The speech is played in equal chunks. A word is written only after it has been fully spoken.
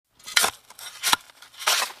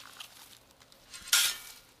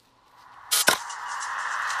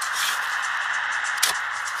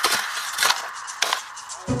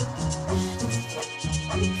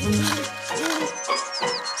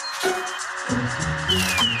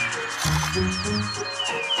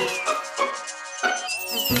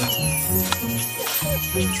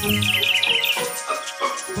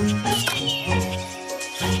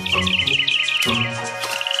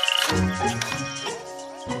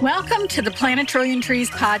Welcome to the Plant a Trillion Trees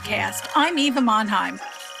podcast. I'm Eva Monheim.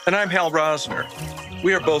 And I'm Hal Rosner.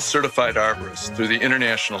 We are both certified arborists through the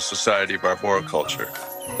International Society of Arboriculture.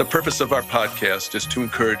 The purpose of our podcast is to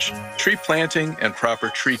encourage tree planting and proper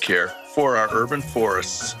tree care for our urban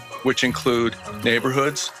forests, which include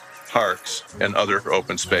neighborhoods, parks, and other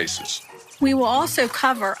open spaces. We will also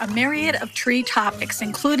cover a myriad of tree topics,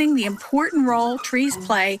 including the important role trees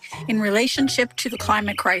play in relationship to the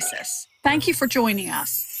climate crisis. Thank you for joining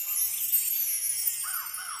us.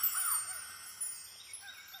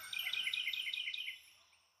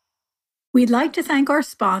 We'd like to thank our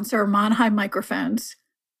sponsor, Monheim Microphones.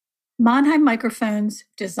 Monheim Microphones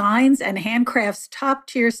designs and handcrafts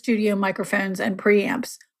top-tier studio microphones and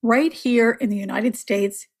preamps right here in the United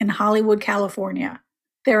States in Hollywood, California.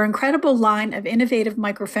 Their incredible line of innovative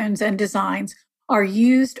microphones and designs are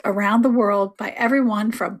used around the world by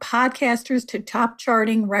everyone from podcasters to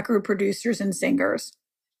top-charting record producers and singers.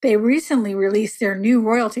 They recently released their new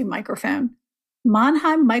royalty microphone,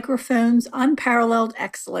 Monheim Microphones Unparalleled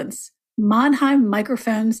Excellence.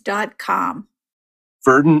 MonheimMicrophones.com.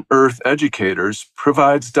 Verdant Earth Educators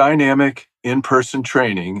provides dynamic in-person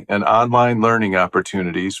training and online learning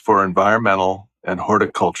opportunities for environmental and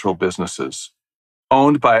horticultural businesses.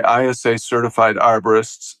 Owned by ISA certified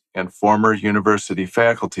arborists and former university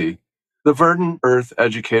faculty, the Verdant Earth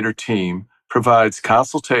Educator team provides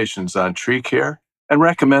consultations on tree care and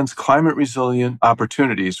recommends climate-resilient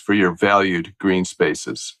opportunities for your valued green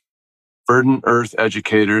spaces. Verdant Earth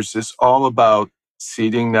Educators is all about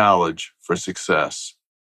seeding knowledge for success.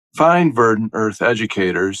 Find Verdant Earth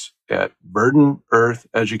Educators at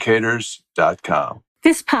verdanteartheducators.com.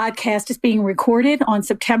 This podcast is being recorded on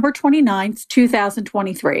September 29th,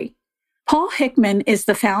 2023. Paul Hickman is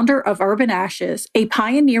the founder of Urban Ashes, a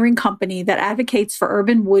pioneering company that advocates for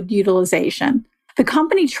urban wood utilization. The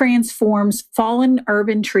company transforms fallen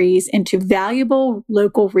urban trees into valuable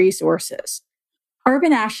local resources.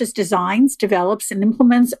 Urban Ashes designs, develops, and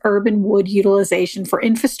implements urban wood utilization for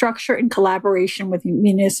infrastructure in collaboration with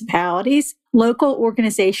municipalities, local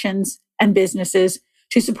organizations, and businesses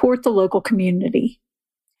to support the local community.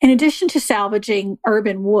 In addition to salvaging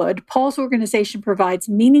urban wood, Paul's organization provides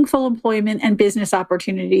meaningful employment and business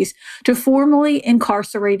opportunities to formerly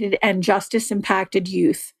incarcerated and justice-impacted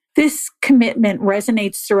youth. This commitment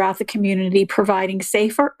resonates throughout the community, providing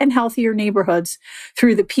safer and healthier neighborhoods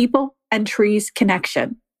through the people and trees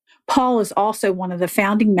connection. Paul is also one of the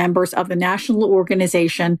founding members of the national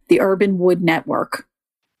organization, the Urban Wood Network.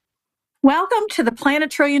 Welcome to the Plant a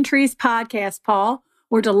Trillion Trees podcast, Paul.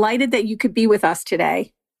 We're delighted that you could be with us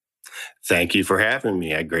today. Thank you for having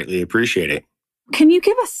me. I greatly appreciate it. Can you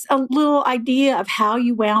give us a little idea of how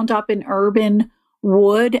you wound up in urban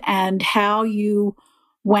wood and how you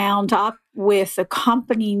wound up with a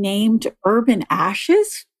company named Urban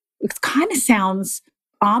Ashes? It kind of sounds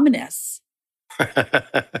ominous.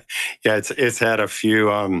 Yeah, it's had a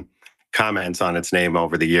few comments on its name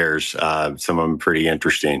over the years. Some of them pretty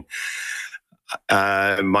interesting.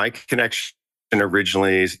 My connection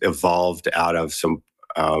originally evolved out of some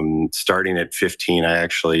starting at 15. I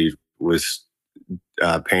actually was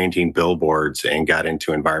painting billboards and got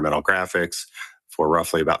into environmental graphics for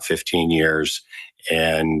roughly about 15 years.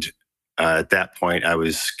 And at that point, I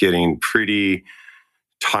was getting pretty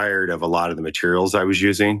tired of a lot of the materials I was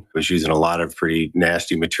using. I was using a lot of pretty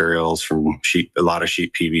nasty materials from a lot of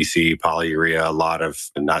sheet PVC, polyurea, a lot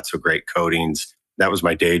of not so great coatings. That was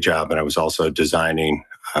my day job. And I was also designing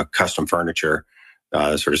custom furniture,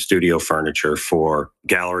 sort of studio furniture for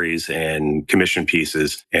galleries and commission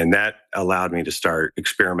pieces. And that allowed me to start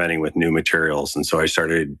experimenting with new materials. And so I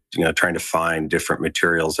started, trying to find different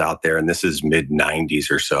materials out there. And this is mid-90s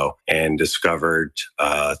or so, and discovered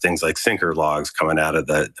things like sinker logs coming out of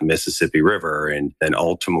the Mississippi River. And then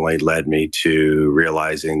ultimately led me to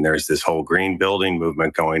realizing there's this whole green building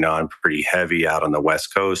movement going on pretty heavy out on the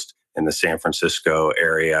West Coast in the San Francisco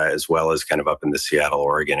area, as well as kind of up in the Seattle,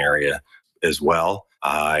 Oregon area as well.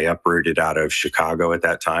 I uprooted out of Chicago at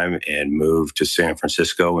that time and moved to San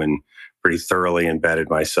Francisco and pretty thoroughly embedded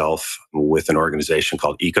myself with an organization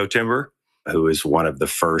called EcoTimber, who is one of the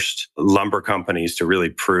first lumber companies to really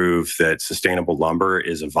prove that sustainable lumber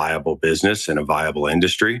is a viable business and a viable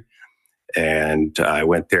industry. And I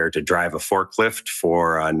went there to drive a forklift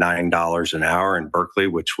for $9 an hour in Berkeley,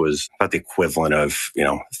 which was about the equivalent of,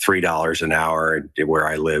 $3 an hour where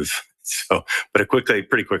I live. So, but it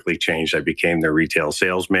pretty quickly changed. I became their retail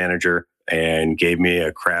sales manager and gave me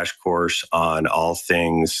a crash course on all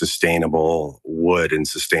things sustainable wood and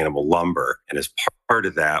sustainable lumber. And as part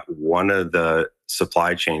of that, one of the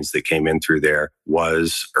supply chains that came in through there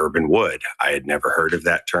was urban wood. I had never heard of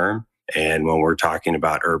that term. And when we're talking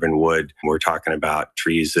about urban wood, we're talking about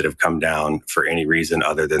trees that have come down for any reason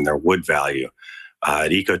other than their wood value.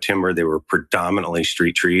 At Eco Timber, they were predominantly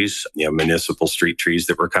street trees, municipal street trees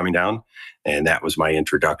that were coming down. And that was my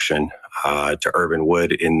introduction to urban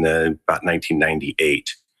wood in about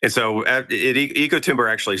 1998. And so Eco Timber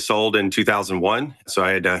actually sold in 2001. So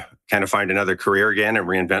I had to kind of find another career again and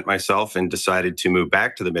reinvent myself, and decided to move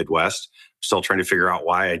back to the Midwest. Still trying to figure out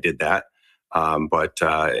why I did that.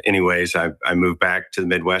 Anyways, I moved back to the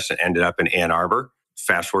Midwest and ended up in Ann Arbor.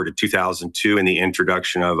 Fast forward to 2002 and the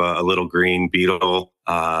introduction of a little green beetle,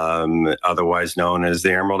 otherwise known as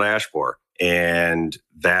the emerald ash borer. And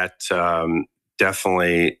that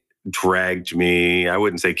definitely dragged me, I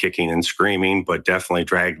wouldn't say kicking and screaming, but definitely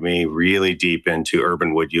dragged me really deep into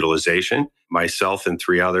urban wood utilization. Myself and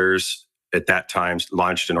 3 others at that time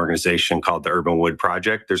launched an organization called the Urban Wood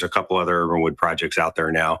Project. There's a couple other urban wood projects out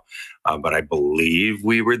there now, but I believe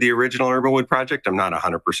we were the original Urban Wood Project. I'm not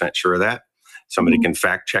 100% sure of that. Somebody can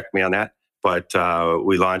fact check me on that. But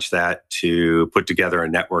we launched that to put together a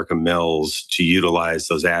network of mills to utilize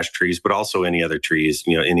those ash trees, but also any other trees,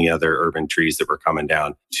 any other urban trees that were coming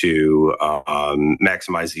down, to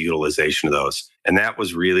maximize the utilization of those. And that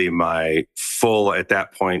was really at that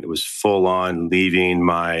point, it was full on leaving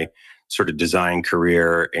my sort of design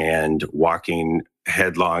career and walking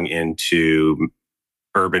headlong into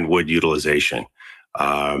urban wood utilization.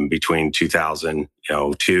 Between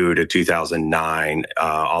 2002 to 2009,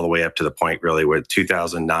 all the way up to the point really where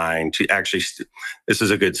 2009, this is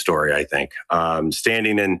a good story, I think.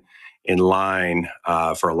 Standing in line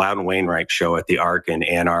for a Loudon Wainwright show at the Arc in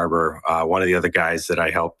Ann Arbor, one of the other guys that I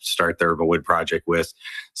helped start the Urban Wood Project with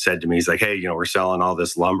said to me, he's like, hey, we're selling all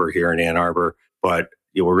this lumber here in Ann Arbor, but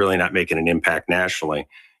we're really not making an impact nationally.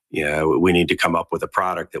 We need to come up with a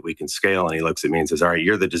product that we can scale. And he looks at me and says, all right,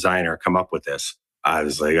 you're the designer, come up with this. I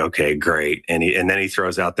was like, okay, great. And then he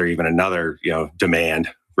throws out there even another, demand,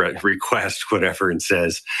 request, whatever, and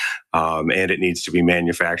says, and it needs to be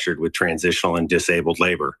manufactured with transitional and disabled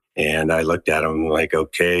labor. And I looked at him like,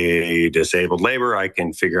 okay, disabled labor, I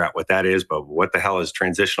can figure out what that is, but what the hell is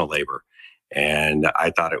transitional labor? And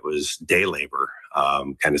I thought it was day labor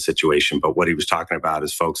kind of situation. But what he was talking about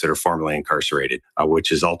is folks that are formerly incarcerated, which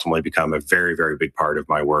has ultimately become a very, very big part of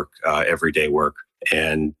my work, everyday work.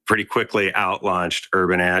 And pretty quickly out-launched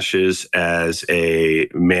Urban Ashes as a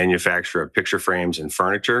manufacturer of picture frames and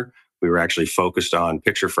furniture. We were actually focused on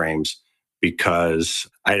picture frames because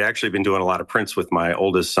I'd actually been doing a lot of prints with my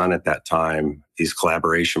oldest son at that time, these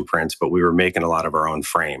collaboration prints, but we were making a lot of our own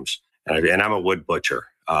frames. And I'm a wood butcher.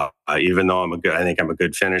 Even though I think I'm a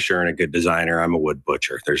good finisher and a good designer, I'm a wood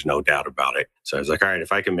butcher. There's no doubt about it. So I was like, all right,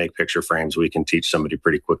 if I can make picture frames, we can teach somebody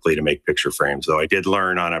pretty quickly to make picture frames. Though I did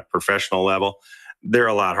learn on a professional level, they're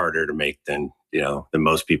a lot harder to make than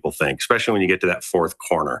most people think, especially when you get to that fourth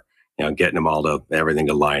corner, getting everything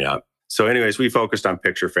to line up. So anyways, we focused on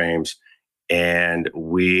picture frames and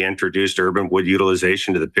we introduced urban wood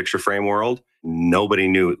utilization to the picture frame world.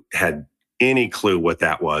 Nobody had any clue what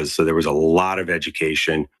that was. So there was a lot of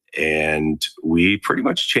education, and we pretty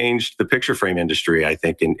much changed the picture frame industry, I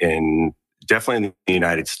think, in definitely in the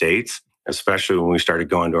United States, especially when we started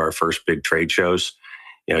going to our first big trade shows.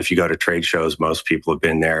 If you go to trade shows, most people have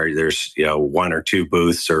been there. There's, 1 or 2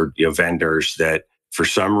 booths or vendors that for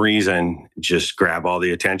some reason just grab all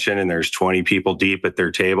the attention, and there's 20 people deep at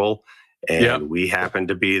their table. And we happened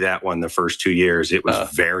to be that one the first 2 years. It was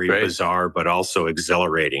very bizarre, but also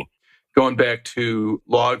exhilarating. Going back to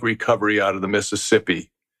log recovery out of the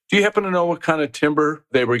Mississippi, do you happen to know what kind of timber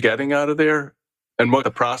they were getting out of there and what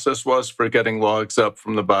the process was for getting logs up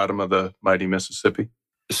from the bottom of the mighty Mississippi?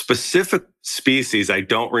 Specific species, I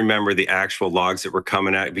don't remember the actual logs that were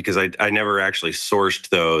coming out because I never actually sourced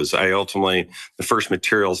those. The first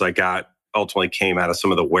materials I got ultimately came out of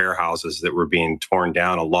some of the warehouses that were being torn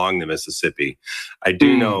down along the Mississippi. I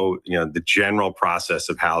do know, the general process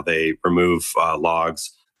of how they remove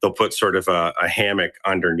logs. They'll put sort of a hammock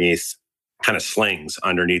underneath, kind of slings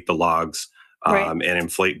underneath the logs, and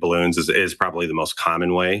inflate balloons is probably the most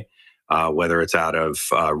common way, whether it's out of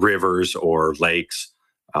rivers or lakes.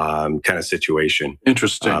 Kind of situation.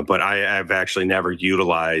 Interesting. But I've actually never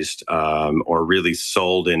utilized or really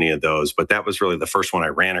sold any of those. But that was really the first one I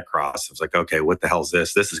ran across. I was like, okay, what the hell is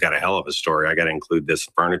this? This has got a hell of a story. I got to include this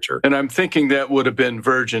furniture. And I'm thinking that would have been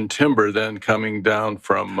virgin timber then coming down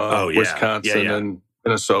from Wisconsin and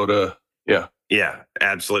Minnesota. Yeah,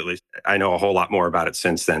 absolutely. I know a whole lot more about it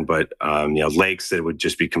since then, but lakes that would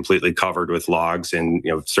just be completely covered with logs, and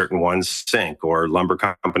certain ones sink, or lumber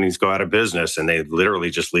companies go out of business and they literally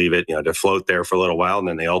just leave it to float there for a little while, and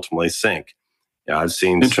then they ultimately sink. I've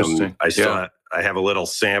seen some. I have a little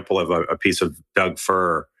sample of a piece of Doug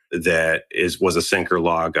fir that was a sinker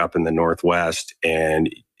log up in the Northwest,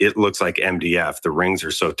 and it looks like MDF. The rings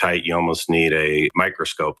are so tight, you almost need a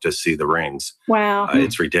microscope to see the rings. Wow.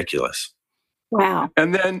 It's ridiculous. Wow.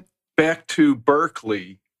 And then back to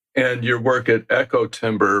Berkeley and your work at Eco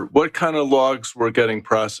Timber, what kind of logs were getting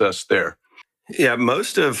processed there? Yeah,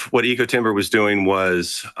 most of what Eco Timber was doing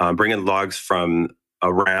was bringing logs from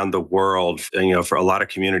around the world, for a lot of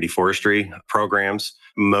community forestry programs.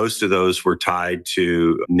 Most of those were tied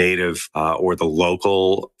to native or the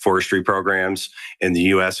local forestry programs. In the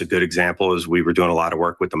U.S., a good example is we were doing a lot of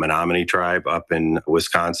work with the Menominee tribe up in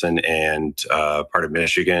Wisconsin and part of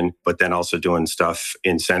Michigan, but then also doing stuff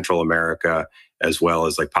in Central America, as well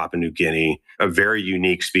as like Papua New Guinea, a very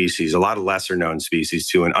unique species, a lot of lesser known species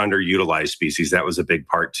too, an underutilized species. That was a big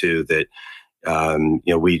part too, that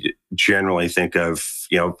we generally think of,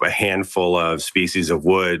 a handful of species of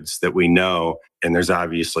woods that we know, and there's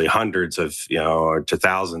obviously hundreds of, to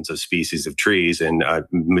thousands of species of trees, and a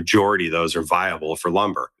majority of those are viable for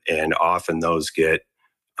lumber. And often those get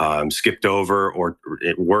skipped over or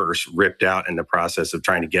worse, ripped out in the process of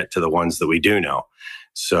trying to get to the ones that we do know.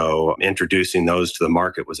 So introducing those to the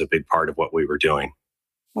market was a big part of what we were doing.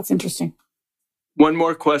 That's interesting. One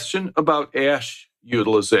more question about ash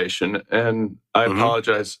utilization, and I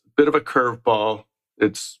apologize, bit of a curveball.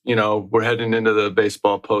 It's, we're heading into the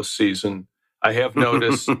baseball postseason. I have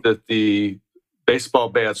noticed that the baseball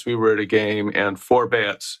bats, we were at a game and 4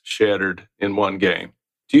 bats shattered in one game.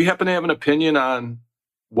 Do you happen to have an opinion on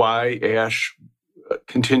why ash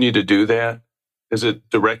continue to do that? Is it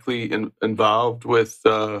directly involved with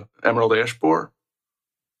emerald ash borer?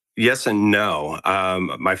 Yes and no.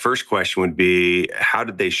 My first question would be, how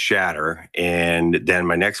did they shatter? And then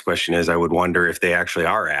my next question is, I would wonder if they actually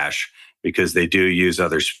are ash, because they do use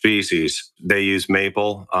other species. They use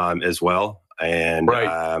maple as well. And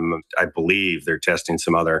I believe they're testing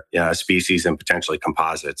some other species and potentially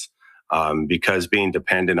composites, because being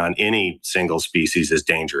dependent on any single species is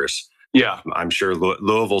dangerous. Yeah, I'm sure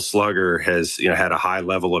Louisville Slugger has had a high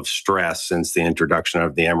level of stress since the introduction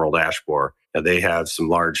of the emerald ash borer. They have some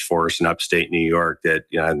large forests in upstate New York that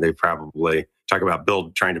they probably talk about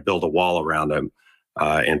trying to build a wall around them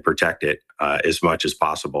and protect it as much as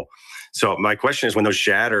possible. So my question is, when those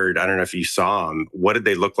shattered, I don't know if you saw them, what did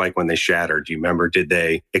they look like when they shattered? Do you remember? Did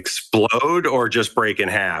they explode or just break in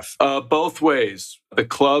half? Both ways. The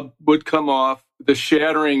club would come off. The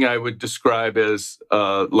shattering I would describe as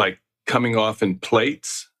like coming off in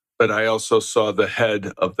plates, but I also saw the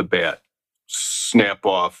head of the bat snap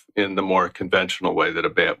off in the more conventional way that a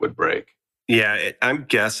bat would break. Yeah, I'm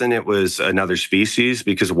guessing it was another species,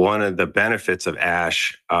 because one of the benefits of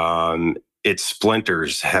ash, it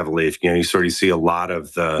splinters heavily. If you sort of see a lot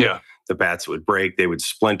of the bats that would break, they would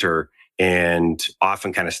splinter and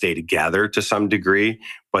often kind of stay together to some degree.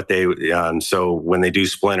 But they so when they do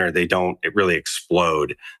splinter, they don't really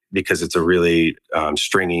explode, because it's a really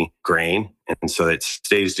stringy grain. And so it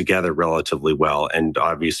stays together relatively well. And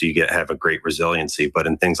obviously you have a great resiliency. But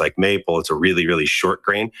in things like maple, it's a really, really short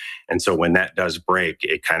grain. And so when that does break,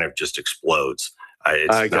 it kind of just explodes.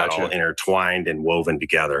 It's not all intertwined and woven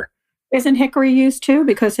together. Isn't hickory used too?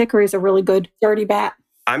 Because hickory is a really good sturdy bat.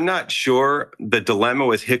 I'm not sure. The dilemma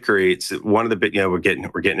with hickory, it's one of the big, we're getting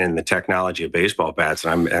in the technology of baseball bats,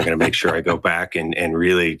 and I'm going to make sure I go back and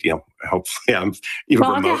really, hopefully I'm even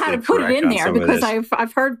remotely I'll how to put it in there, because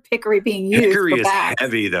I've heard hickory being used. Hickory for is bats.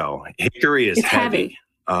 heavy though. Hickory is heavy.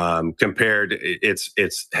 Compared,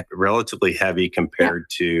 it's relatively heavy compared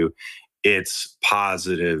to its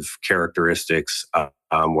positive characteristics,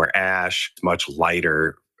 where ash is much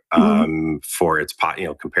lighter. For its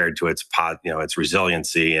compared to its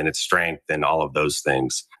resiliency and its strength and all of those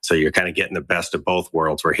things. So you're kind of getting the best of both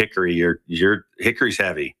worlds. Where hickory, your hickory's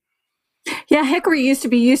heavy. Yeah, hickory used to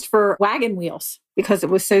be used for wagon wheels because it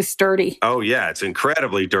was so sturdy. Oh yeah, it's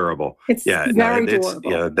incredibly durable. It's very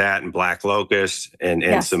durable. That and black locust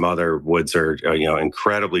and some other woods are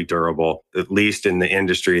incredibly durable. At least in the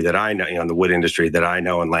industry that I know, in the wood industry that I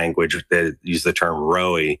know in language, they use the term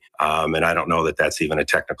rowy, and I don't know that that's even a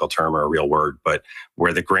technical term or a real word, but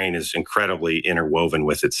where the grain is incredibly interwoven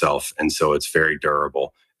with itself, and so it's very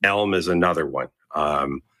durable. Elm is another one.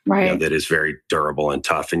 That is very durable and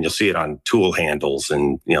tough. And you'll see it on tool handles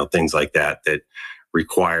and, things like that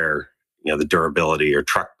require, the durability, or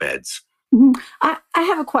truck beds. Mm-hmm. I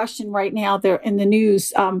have a question right now. There in the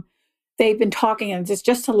news, they've been talking, and it's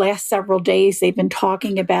just the last several days, they've been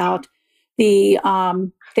talking about they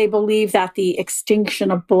believe that the extinction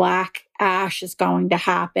of black ash is going to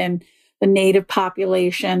happen. The native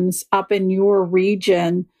populations up in your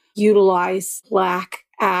region utilize black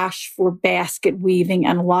ash for basket weaving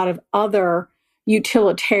and a lot of other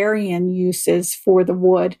utilitarian uses for the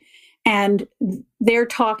wood. And they're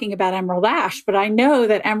talking about emerald ash, but I know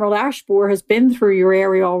that emerald ash borer has been through your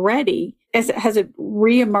area already. Has it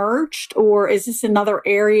reemerged, or is this another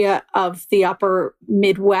area of the upper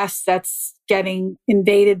Midwest that's getting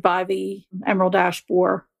invaded by the emerald ash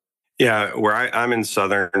borer? Yeah, I'm in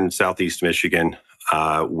southern southeast Michigan,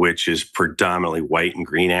 which is predominantly white and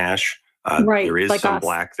green ash. Right, There is like some us.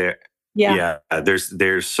 black there. Yeah. Yeah,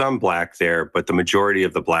 there's some black there, but the majority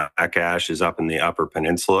of the black ash is up in the Upper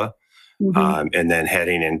Peninsula, Hmm. and then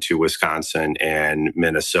heading into Wisconsin and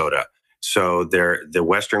Minnesota. So the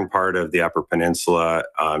western part of the Upper Peninsula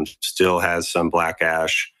still has some black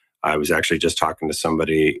ash. I was actually just talking to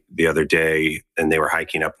somebody the other day, and they were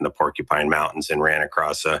hiking up in the Porcupine Mountains and ran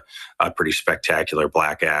across a pretty spectacular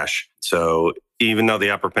black ash. So even though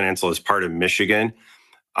the Upper Peninsula is part of Michigan,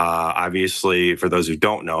 obviously, for those who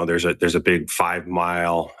don't know, there's a big 5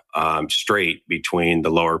 mile strait between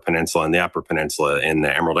the Lower Peninsula and the Upper Peninsula, and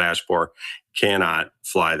the emerald ash borer cannot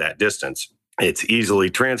fly that distance. It's easily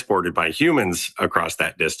transported by humans across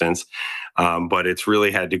that distance, but it's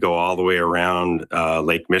really had to go all the way around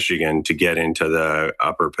Lake Michigan to get into the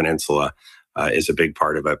Upper Peninsula. Is a big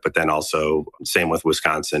part of it, but then also same with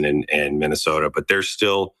Wisconsin and Minnesota. But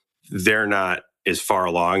they're not as far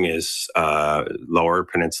along as Lower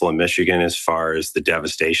Peninsula Michigan as far as the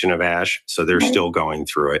devastation of ash. So they're Right. still going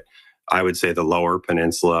through it. I would say the Lower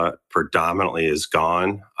Peninsula predominantly is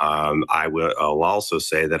gone. I'll also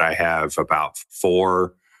say that I have about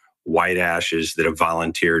 4 white ashes that have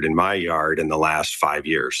volunteered in my yard in the last 5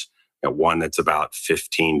 years. One that's about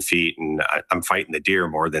 15 feet, and I'm fighting the deer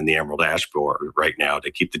more than the emerald ash borer right now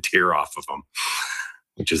to keep the deer off of them,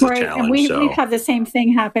 which is a Right. And challenge. we've So had the same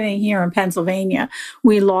thing happening here in Pennsylvania.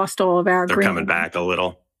 We lost all of our they're coming green back a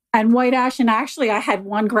little. and white ash. And actually, I had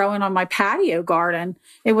one growing on my patio garden.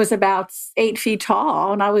 It was about 8 feet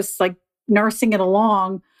tall, and I was like nursing it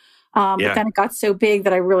along. But Yeah. then it got so big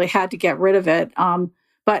that I really had to get rid of it.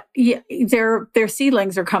 But yeah, their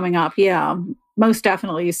seedlings are coming up. Yeah, most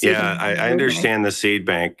definitely, you see Yeah, them I originally. understand the seed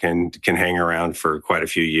bank can hang around for quite a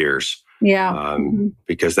few years, Yeah. Hmm.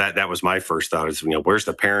 because that was my first thought is, where's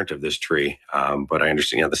the parent of this tree? But I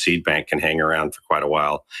understand, the seed bank can hang around for quite a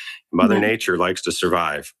while. Mother Yeah. Nature likes to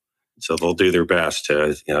survive, so they'll do their best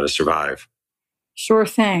to survive. Sure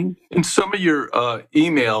thing. In some of your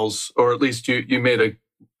emails, or at least you made an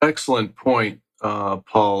excellent point,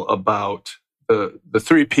 Paul, about the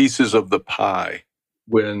three pieces of the pie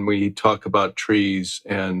when we talk about trees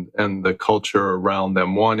and the culture around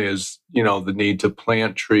them. One is, the need to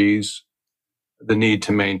plant trees, the need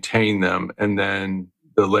to maintain them, and then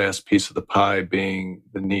the last piece of the pie being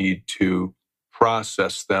the need to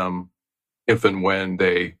process them if and when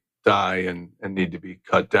they die and need to be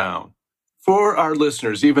cut down. For our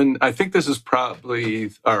listeners, even I think this is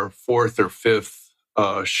probably our fourth or fifth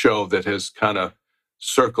show that has kind of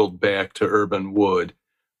circled back to urban wood.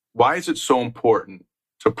 Why is it so important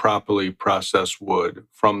to properly process wood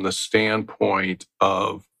from the standpoint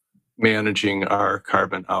of managing our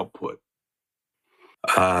carbon output?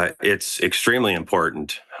 It's extremely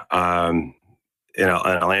important. And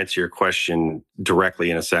I'll answer your question directly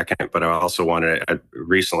in a second, but I also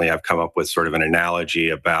recently I've come up with sort of an analogy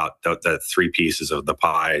about the three pieces of the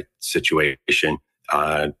pie situation,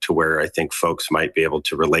 to where I think folks might be able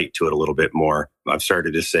to relate to it a little bit more. I've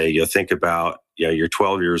started to say, think about, you're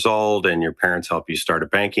 12 years old and your parents help you start a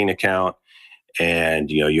banking account, and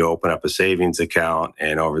you open up a savings account,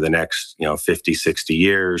 and over the next 50, 60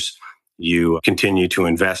 years, you continue to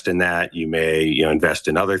invest in that. You may invest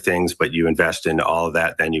in other things, but you invest in all of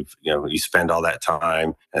that. Then you spend all that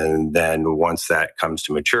time, and then once that comes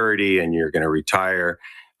to maturity and you're going to retire,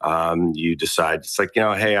 you decide it's like,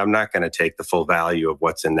 hey, I'm not going to take the full value of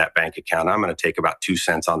what's in that bank account. I'm going to take about 2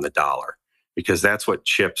 cents on the dollar, because that's what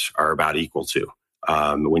chips are about equal to.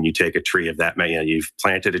 When you take a tree of that, you've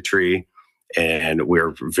planted a tree, and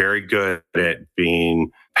we're very good at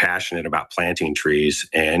being passionate about planting trees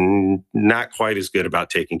and not quite as good about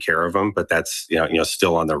taking care of them, but that's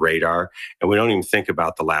still on the radar, and we don't even think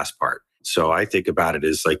about the last part. So I think about it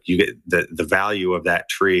as like, you get the value of that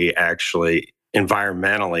tree actually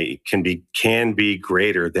environmentally can be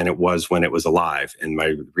greater than it was when it was alive. And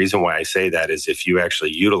my reason why I say that is, if you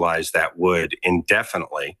actually utilize that wood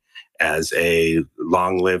indefinitely as a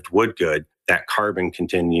long-lived wood good, that carbon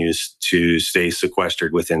continues to stay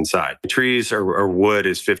sequestered within inside. Trees or wood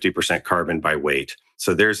is 50% carbon by weight.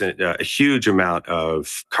 So there's a huge amount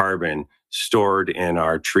of carbon stored in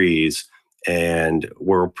our trees. And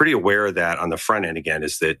we're pretty aware of that on the front end again,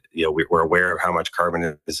 is that, we're aware of how much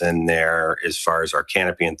carbon is in there as far as our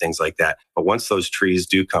canopy and things like that. But once those trees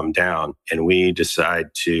do come down and we decide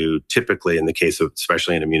to, typically in the case of,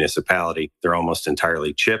 especially in a municipality, they're almost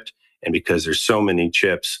entirely chipped. And because there's so many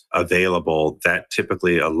chips available, that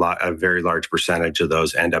typically a very large percentage of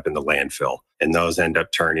those end up in the landfill. And those end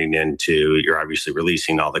up turning into, you're obviously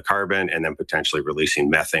releasing all the carbon and then potentially releasing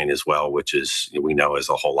methane as well, which we know is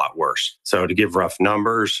a whole lot worse. So to give rough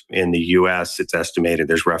numbers, in the US, it's estimated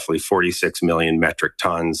there's roughly 46 million metric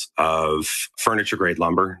tons of furniture grade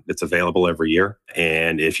lumber that's available every year.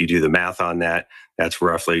 And if you do the math on that, that's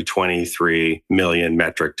roughly 23 million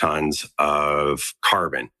metric tons of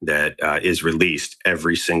carbon that is released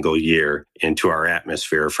every single year into our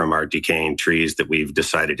atmosphere from our decaying trees that we've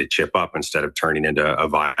decided to chip up instead of turning into a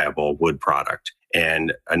viable wood product.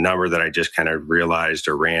 And a number that I just kind of realized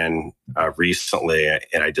or ran recently,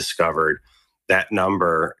 and I discovered that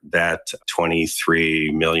number, that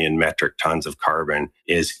 23 million metric tons of carbon,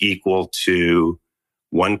 is equal to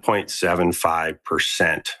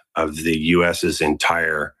 1.75% of the US's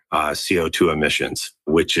entire CO2 emissions,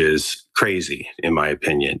 which is crazy, in my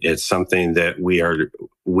opinion. It's something that we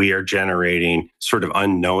are generating sort of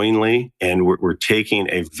unknowingly, and we're taking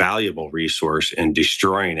a valuable resource and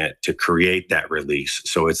destroying it to create that release.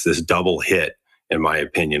 So it's this double hit, in my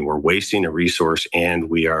opinion. We're wasting a resource and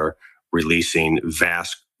we are releasing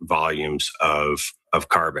vast volumes of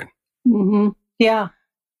carbon. Mm-hmm. Yeah.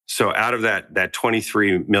 So out of that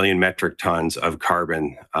 23 million metric tons of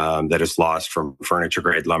carbon that is lost from furniture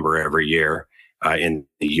grade lumber every year in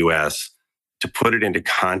the US, to put it into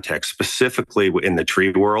context, specifically in the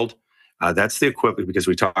tree world, that's the equivalent, because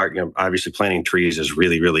we talk, obviously planting trees is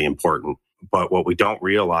really, really important. But what we don't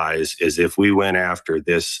realize is if we went after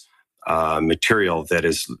this material that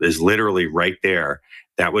is literally right there,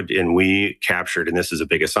 and we captured, and this is a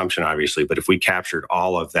big assumption, obviously, but if we captured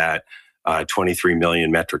all of that 23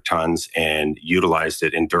 million metric tons and utilized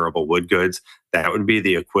it in durable wood goods, that would be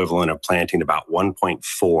the equivalent of planting about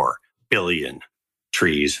 1.4 billion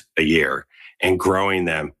trees a year and growing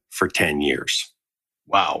them for 10 years.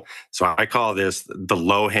 Wow. So I call this the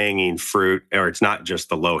low-hanging fruit, or it's not just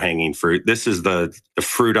the low-hanging fruit. This is the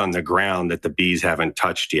fruit on the ground that the bees haven't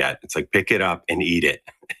touched yet. It's like, pick it up and eat it.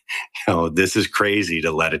 This is crazy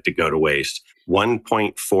to let it go to waste.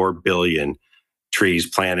 1.4 billion trees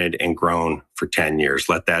planted and grown for 10 years.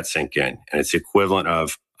 Let that sink in. And it's equivalent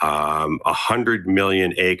of 100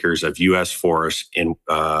 million acres of U.S. forests in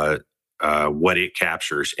what it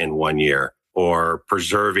captures in 1 year, or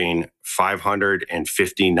preserving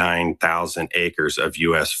 559,000 acres of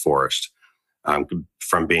U.S. forest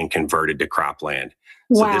from being converted to cropland.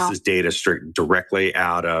 Wow. So this is data directly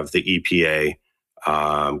out of the EPA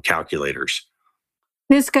calculators.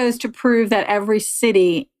 This goes to prove that every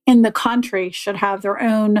city in the country should have their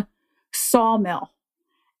own sawmill.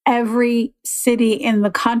 Every city in the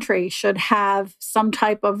country should have some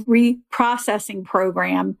type of reprocessing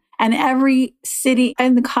program, and every city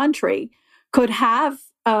in the country could have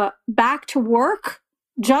back to work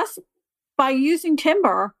just by using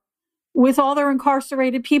timber with all their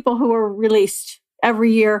incarcerated people who are released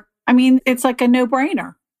every year. I mean, it's like a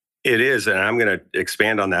no-brainer. It is, and I'm going to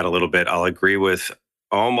expand on that a little bit. I'll agree with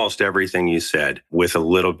almost everything you said, with a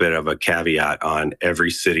little bit of a caveat on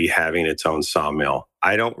every city having its own sawmill.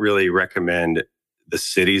 I don't really recommend the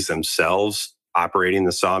cities themselves operating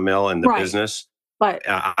the sawmill and the business. But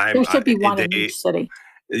there should be one in each city.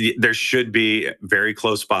 There should be very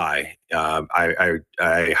close by. I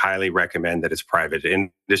highly recommend that it's private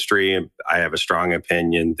industry. I have a strong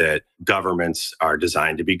opinion that governments are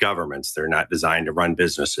designed to be governments. They're not designed to run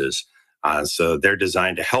businesses. So they're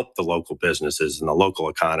designed to help the local businesses and the local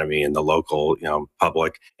economy and the local,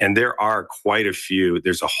 public. And there are quite a few.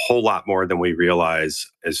 There's a whole lot more than we realize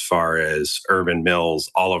as far as urban mills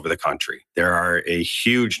all over the country. There are a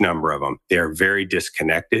huge number of them. They're very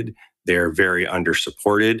disconnected. They're very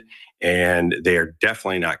undersupported, and they are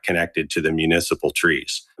definitely not connected to the municipal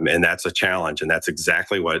trees. And that's a challenge. And that's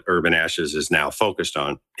exactly what Urban Ashes is now focused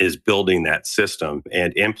on, is building that system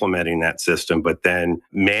and implementing that system, but then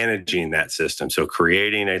managing that system. So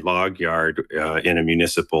creating a log yard in a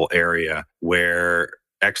municipal area where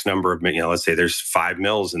X number of, let's say there's 5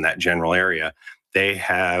 mills in that general area. They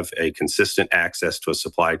have a consistent access to a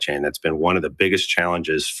supply chain. That's been one of the biggest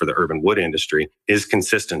challenges for the urban wood industry, is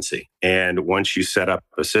consistency. And once you set up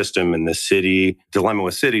a system in the city, dilemma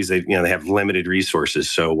with cities, they have limited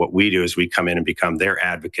resources. So what we do is we come in and become their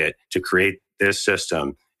advocate to create this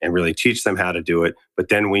system and really teach them how to do it. But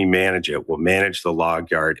then we manage it. We'll manage the log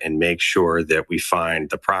yard and make sure that we find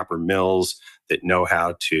the proper mills that know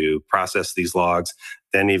how to process these logs.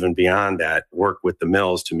 Then even beyond that, work with the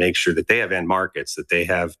mills to make sure that they have end markets, that they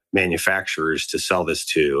have manufacturers to sell this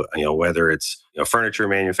to, whether it's furniture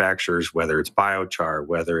manufacturers, whether it's biochar,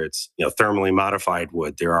 whether it's thermally modified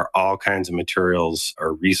wood. There are all kinds of materials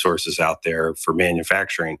or resources out there for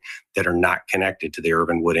manufacturing that are not connected to the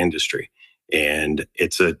urban wood industry. And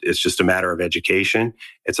it's just a matter of education.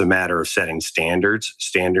 It's a matter of setting standards.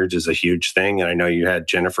 Standards is a huge thing. And I know you had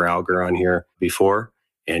Jennifer Alger on here before,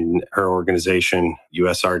 and her organization,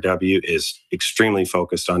 USRW, is extremely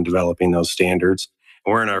focused on developing those standards.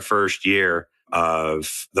 We're in our first year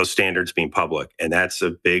of those standards being public, and that's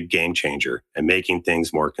a big game changer and making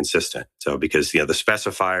things more consistent. So because the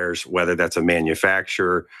specifiers, whether that's a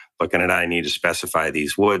manufacturer looking at, I need to specify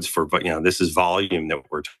these woods for, but this is volume that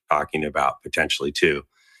we're talking about potentially too.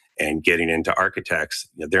 And getting into architects,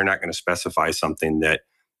 they're not going to specify something that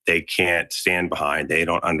they can't stand behind. They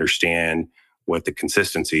don't understand what the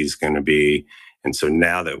consistency is going to be. And so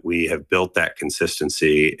now that we have built that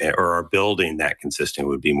consistency, or are building that consistency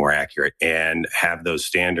would be more accurate, and have those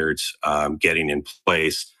standards getting in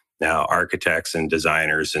place, now architects and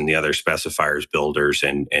designers and the other specifiers, builders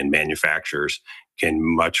and manufacturers can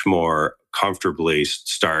much more comfortably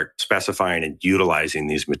start specifying and utilizing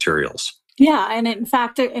these materials. Yeah. And in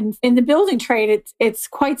fact, in the building trade, it's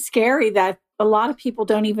quite scary that a lot of people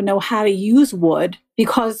don't even know how to use wood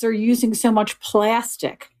because they're using so much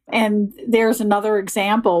plastic. And there's another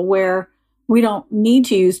example where we don't need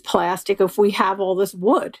to use plastic if we have all this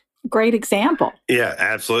wood. Great example. Yeah,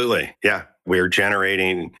 absolutely. Yeah. We're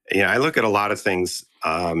generating, I look at a lot of things.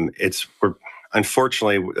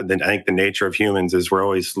 Unfortunately, I think the nature of humans is we're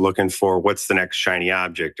always looking for what's the next shiny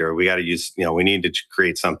object, or we got to use, we need to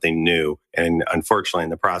create something new. And unfortunately, in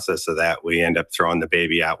the process of that, we end up throwing the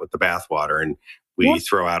baby out with the bathwater, and we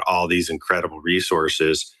throw out all these incredible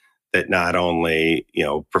resources that not only,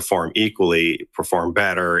 perform equally, perform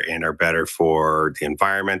better, and are better for the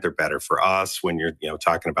environment. They're better for us when you're,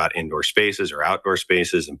 talking about indoor spaces or outdoor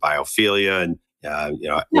spaces and biophilia. And,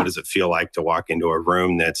 what does it feel like to walk into a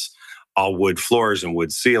room that's all wood floors and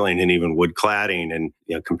wood ceiling and even wood cladding, and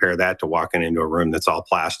compare that to walking into a room that's all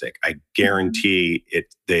plastic? I guarantee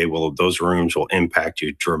those rooms will impact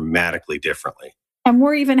you dramatically differently. And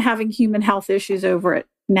we're even having human health issues over it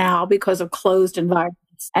now because of closed environments.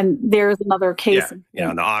 And there's another case. And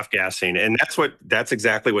the off-gassing. And that's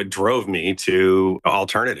exactly what drove me to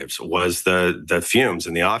alternatives, was the fumes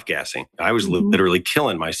and the off-gassing. I was literally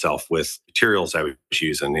killing myself with materials I was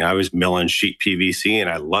using. I was milling sheet PVC,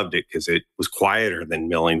 and I loved it because it was quieter than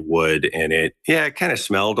milling wood. And it kind of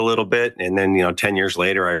smelled a little bit. And then, 10 years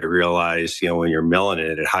later, I realized, when you're milling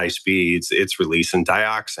it at high speeds, it's releasing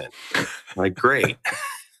dioxin. I'm like, great.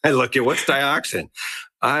 I look at what's dioxin.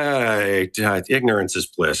 Ignorance is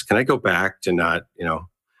bliss. Can I go back to not, knowing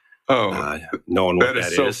what that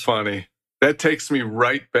is? That is so funny. That takes me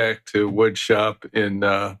right back to wood shop in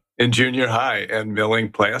junior high and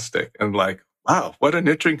milling plastic, and like, wow, what an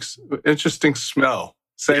interesting smell.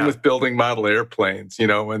 Same with building model airplanes, and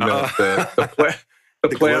the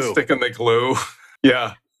plastic and the glue.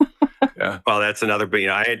 Yeah. Yeah. Well, that's another. But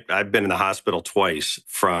I've been in the hospital twice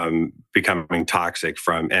from becoming toxic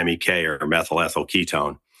from MEK, or methyl ethyl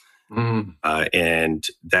ketone, and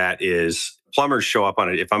that is, plumbers show up on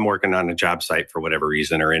it. If I'm working on a job site for whatever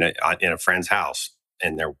reason, or in a friend's house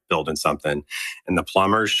and they're building something, and the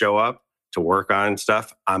plumbers show up to work on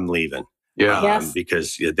stuff, I'm leaving. Yeah,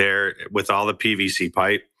 because they're with all the PVC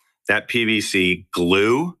pipe, that PVC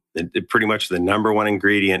glue. Pretty much the number one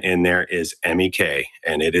ingredient in there is MEK,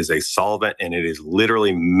 and it is a solvent, and it is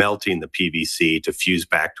literally melting the PVC to fuse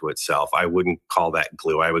back to itself. I wouldn't call that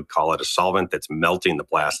glue. I would call it a solvent that's melting the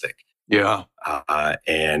plastic. Yeah.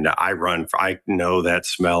 And I know that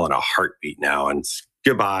smell in a heartbeat now, and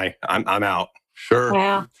goodbye. I'm out.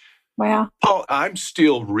 Sure. Wow. Paul, I'm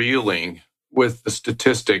still reeling with the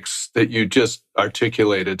statistics that you just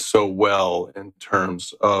articulated so well in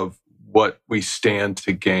terms of what we stand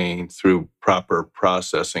to gain through proper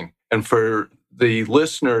processing. And for the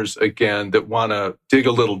listeners, again, that want to dig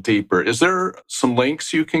a little deeper, is there some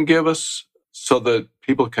links you can give us so that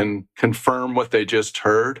people can confirm what they just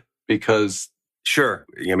heard? Because Sure.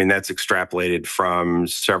 That's extrapolated from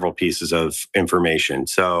several pieces of information.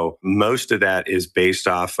 So most of that is based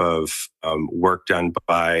off of work done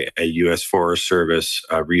by a U.S. Forest Service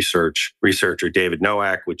researcher, David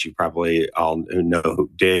Nowak, which you probably all know who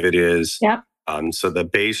David is. Yep. So the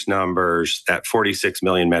base numbers, that 46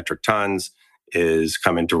 million metric tons, is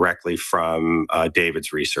coming directly from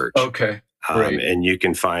David's research. Okay. Right. And you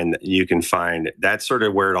can find that's sort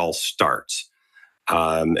of where it all starts.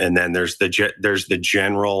 And then there's the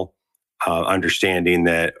general understanding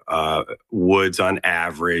that woods on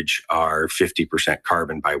average are 50%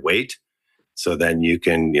 carbon by weight. So then you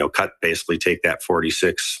can, basically take that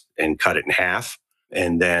 46 and cut it in half.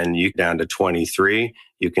 And then you down to 23,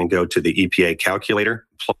 you can go to the EPA calculator,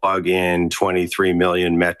 plug in 23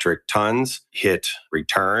 million metric tons, hit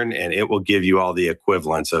return, and it will give you all the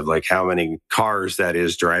equivalents of like how many cars that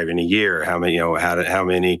is driving a year, how many, how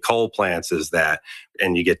many coal plants is that?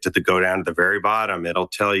 And you get to go down to the very bottom, it'll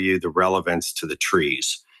tell you the relevance to the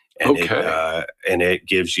trees. And it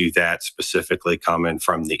gives you that specifically coming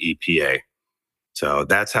from the EPA. So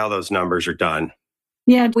that's how those numbers are done.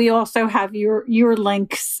 Yeah, we also have your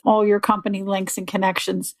links, all your company links and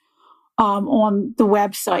connections on the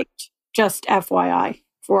website, just FYI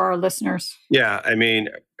for our listeners. Yeah, I mean,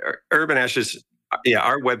 Urban Ashes,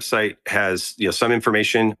 our website has some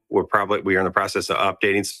information. We are in the process of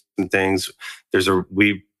updating some things.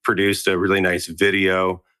 We produced a really nice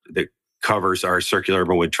video that covers our circular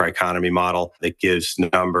urban wood trichotomy model that gives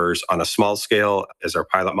numbers on a small scale, as our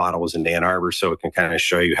pilot model was in Ann Arbor, so it can kind of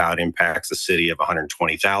show you how it impacts a city of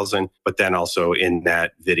 120,000. But then also in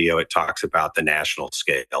that video, it talks about the national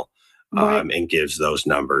scale. Right. And gives those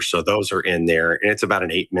numbers. So those are in there. And it's about an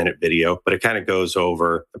 8-minute video, but it kind of goes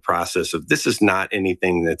over the process of this is not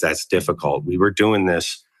anything that's difficult. We were doing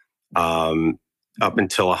this up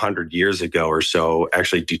until 100 years ago or so.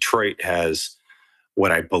 Actually, Detroit has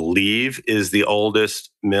what I believe is the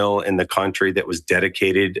oldest mill in the country that was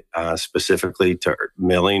dedicated specifically to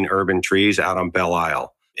milling urban trees out on Belle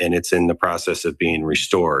Isle. And it's in the process of being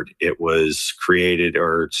restored. It was created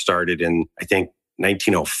or started in, I think,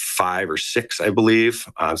 1905 or 6, I believe.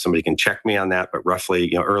 Somebody can check me on that, but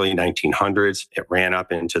roughly, early 1900s. It ran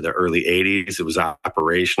up into the early 80s. It was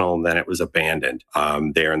operational, and then it was abandoned.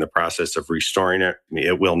 They're in the process of restoring it. I mean,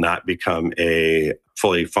 it will not become a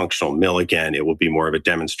fully functional mill again. It will be more of a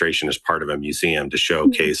demonstration as part of a museum to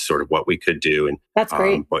showcase sort of what we could do. And that's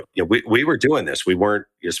great. But we were doing this. We weren't,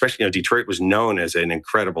 especially Detroit was known as an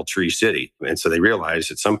incredible tree city, and so they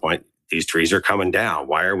realized at some point, these trees are coming down.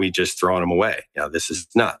 Why are we just throwing them away? This is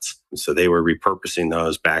nuts. And so they were repurposing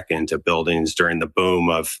those back into buildings during the boom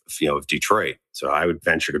of Detroit. So I would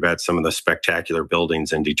venture to bet some of the spectacular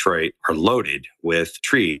buildings in Detroit are loaded with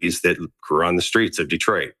trees that grew on the streets of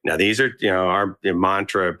Detroit. Now, these are, our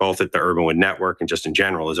mantra, both at the Urban Wood Network and just in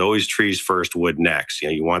general, is always trees first, wood next.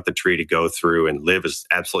 You want the tree to go through and live as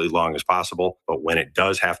absolutely long as possible. But when it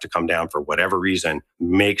does have to come down for whatever reason,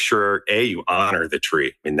 make sure, you honor the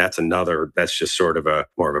tree. I mean, that's just sort of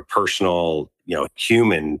more of a personal,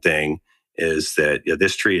 human thing, is that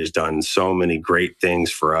this tree has done so many great things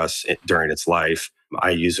for us during its life.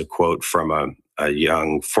 I use a quote from a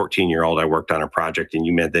young 14-year-old I worked on a project, and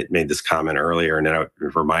you made this comment earlier, and it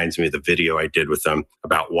reminds me of the video I did with them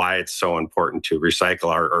about why it's so important to recycle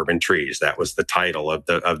our urban trees. That was the title of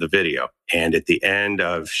the video. And at the end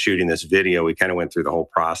of shooting this video, we kind of went through the whole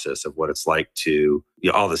process of what it's like to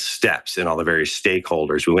all the steps and all the various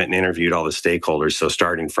stakeholders. We went and interviewed all the stakeholders. So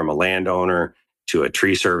starting from a landowner to a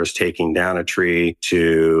tree service taking down a tree,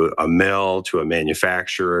 to a mill, to a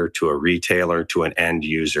manufacturer, to a retailer, to an end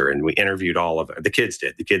user. And we interviewed all of it. The kids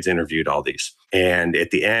did. The kids interviewed all these. And at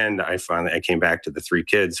the end, I came back to the 3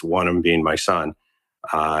 kids, one of them being my son,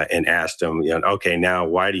 and asked them, okay, now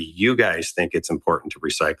why do you guys think it's important to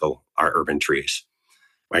recycle our urban trees?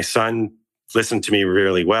 My son listened to me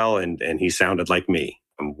really well, and he sounded like me,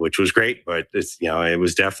 which was great. But it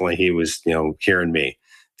was definitely, he was hearing me.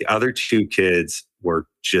 The other 2 kids were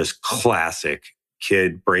just classic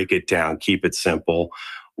kid, break it down, keep it simple.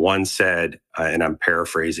 One said, and I'm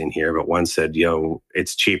paraphrasing here, but one said,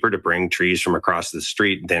 it's cheaper to bring trees from across the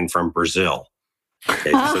street than from Brazil. Okay,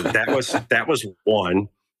 so that was one.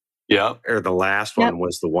 Yeah. Or the last one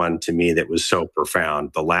was the one to me that was so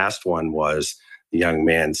profound. The last one was the young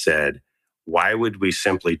man said, why would we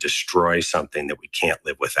simply destroy something that we can't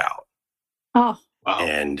live without? Oh. Wow.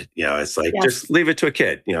 And, it's like, just leave it to a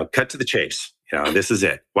kid, cut to the chase. This is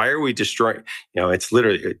it. Why are we destroying? It's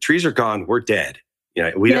literally, trees are gone. We're dead.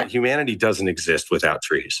 Humanity doesn't exist without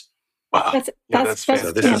trees. Wow. That's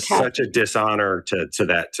so this is such a dishonor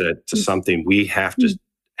to something we have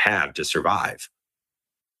to survive.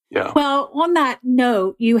 Yeah. Well, on that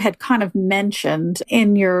note, you had kind of mentioned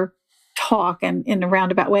in your talk and in a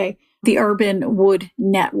roundabout way, the Urban Wood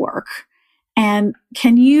Network. And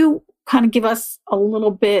can you kind of give us a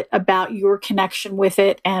little bit about your connection with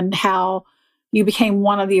it and how you became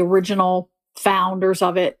one of the original founders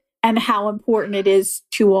of it and how important it is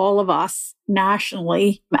to all of us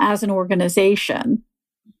nationally as an organization?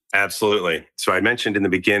 Absolutely. So I mentioned in the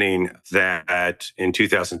beginning that in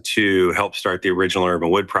 2002 helped start the original Urban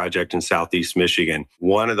Wood Project in Southeast Michigan.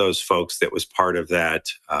 One of those folks that was part of that,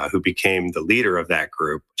 who became the leader of that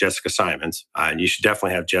group, Jessica Simons, and you should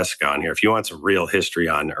definitely have Jessica on here. If you want some real history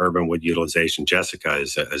on urban wood utilization, Jessica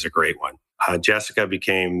is a great one. Jessica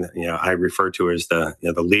became, I refer to her as the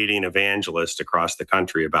leading evangelist across the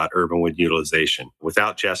country about urban wood utilization.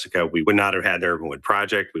 Without Jessica, we would not have had the Urban Wood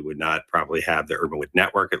Project. We would not probably have the Urban Wood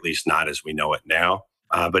Network, at least not as we know it now.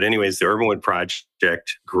 But anyways, the Urban Wood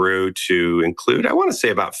Project grew to include, I want to say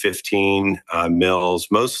about 15 mills,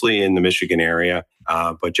 mostly in the Michigan area.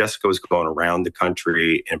 But Jessica was going around the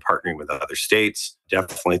country and partnering with other states,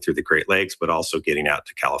 definitely through the Great Lakes, but also getting out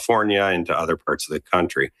to California and to other parts of the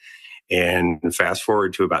country. And fast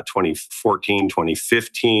forward to about 2014,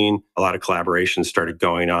 2015, a lot of collaboration started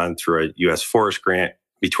going on through a U.S. Forest grant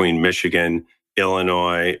between Michigan,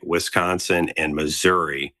 Illinois, Wisconsin, and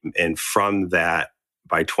Missouri. And from that,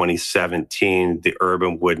 by 2017, the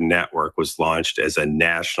Urban Wood Network was launched as a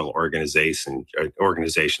national organization.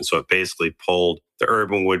 So it basically pulled the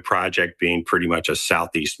Urban Wood Project, being pretty much a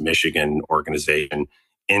Southeast Michigan organization,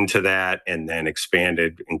 into that, and then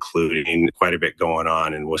expanded, including quite a bit going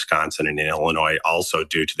on in Wisconsin and in Illinois, also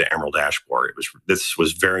due to the Emerald Ash Borer. This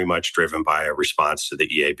was very much driven by a response to the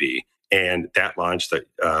EAB. And that launched the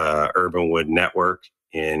Urban Wood Network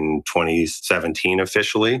in 2017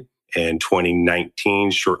 officially. And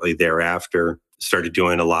 2019, shortly thereafter, started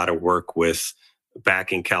doing a lot of work with,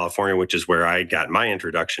 back in California, which is where I got my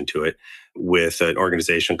introduction to it, with an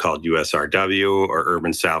organization called USRW, or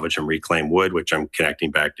Urban Salvage and Reclaim Wood, which I'm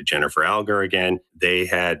connecting back to Jennifer Alger again. They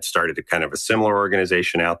had started a kind of a similar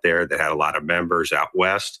organization out there that had a lot of members out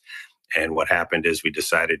west. And what happened is we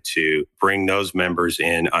decided to bring those members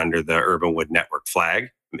in under the Urban Wood Network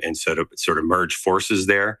flag, and sort of merge forces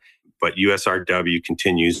there. But USRW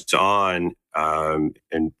continues on,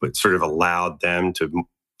 and sort of allowed them to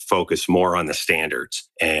focus more on the standards.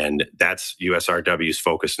 And that's USRW's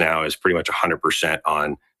focus now, is pretty much 100%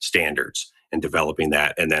 on standards and developing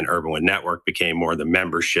that. And then Urban Wood Network became more the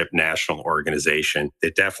membership national organization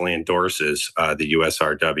that definitely endorses the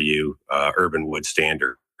USRW Urban Wood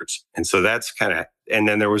standards. And so that's kind of, and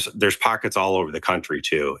then there's pockets all over the country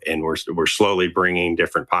too. And we're slowly bringing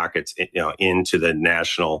different pockets, into the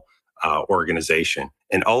national organization.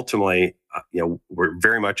 And ultimately, we're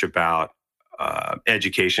very much about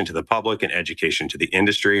education to the public and education to the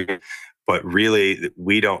industry. But really,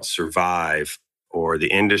 we don't survive, or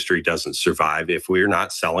the industry doesn't survive, if we're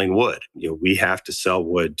not selling wood. We have to sell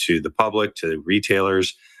wood to the public, to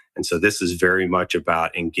retailers. And so this is very much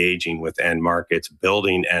about engaging with end markets,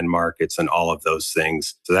 building end markets, and all of those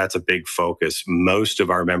things. So that's a big focus. Most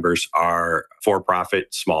of our members are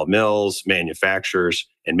for-profit small mills, manufacturers,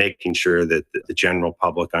 and making sure that the general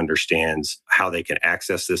public understands how they can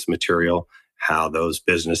access this material, how those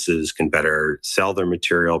businesses can better sell their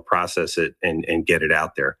material, process it, and get it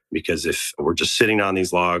out there. Because if we're just sitting on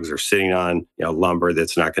these logs or sitting on lumber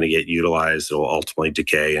that's not going to get utilized, it will ultimately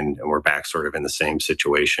decay, and we're back sort of in the same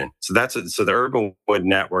situation. So so the Urban Wood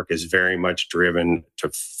Network is very much driven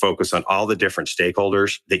to focus on all the different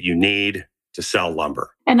stakeholders that you need to sell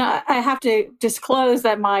lumber. And I have to disclose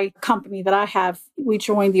that my company that I have, we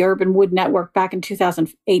joined the Urban Wood Network back in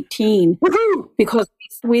 2018. Woohoo! Because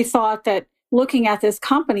we thought that, looking at this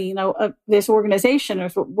company, this organization,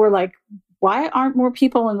 we're like, why aren't more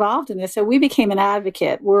people involved in this? So we became an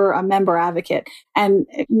advocate. We're a member advocate. And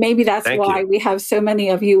maybe that's why we have so many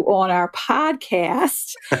of you on our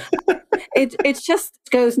podcast. It just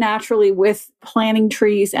goes naturally with planting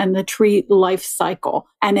trees and the tree life cycle.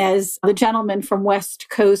 And as the gentleman from West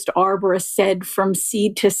Coast Arborist said, from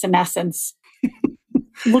seed to senescence,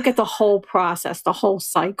 look at the whole process, the whole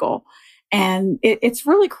cycle. And it's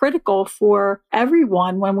really critical for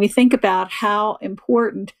everyone when we think about how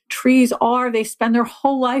important trees are. They spend their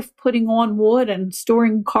whole life putting on wood and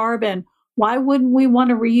storing carbon. Why wouldn't we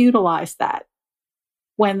want to reutilize that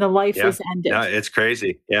when the life is ended? No, it's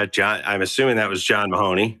crazy. Yeah, John, I'm assuming that was John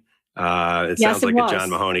Mahoney. It sounds like a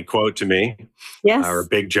John Mahoney quote to me. Yes. Or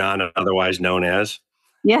Big John, otherwise known as.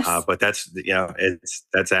 Yes. But that's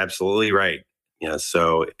absolutely right.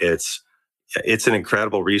 So it's an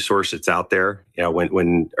incredible resource that's out there.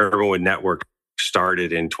 When Urban Wood Network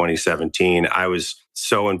started in 2017, I was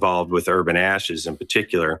so involved with Urban Ashes in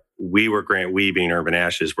particular. We being Urban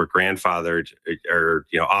Ashes, were grandfathered, or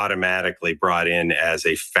automatically brought in as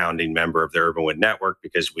a founding member of the Urban Wood Network,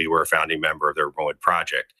 because we were a founding member of the Urban Wood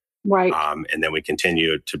Project. Right. And then we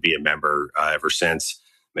continued to be a member ever since.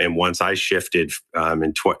 And once I shifted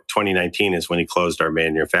in 2019 is when he closed our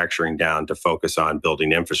manufacturing down to focus on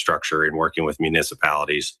building infrastructure and working with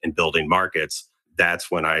municipalities and building markets.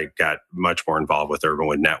 That's when I got much more involved with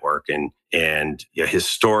Urbanwood Network. And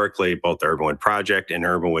historically, both the Urbanwood Project and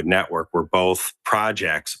Urbanwood Network were both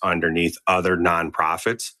projects underneath other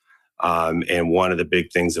nonprofits. And one of the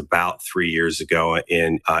big things about 3 years ago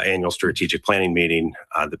in annual strategic planning meeting,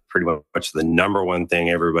 pretty much the number one thing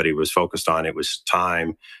everybody was focused on, it was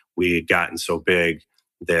time. We had gotten so big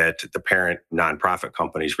that the parent nonprofit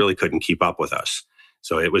companies really couldn't keep up with us.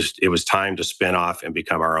 So it was time to spin off and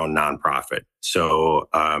become our own nonprofit. So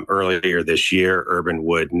earlier this year,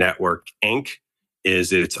 Urbanwood Network Inc.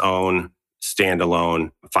 is its own standalone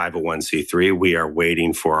 501c3. We are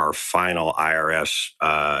waiting for our final IRS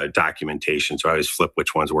documentation. So I always flip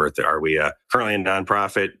which one's worth it. Are we currently a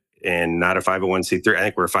nonprofit and not a 501c3? I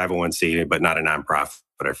think we're a 501c, but not a nonprofit.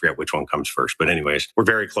 But I forget which one comes first. But anyways, we're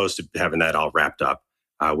very close to having that all wrapped up,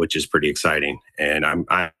 which is pretty exciting. And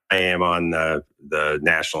I am on the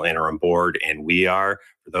National Interim Board, and we are,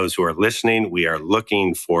 for those who are listening, we are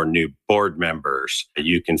looking for new board members.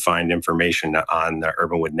 You can find information on the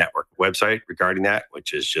Urbanwood Network website regarding that,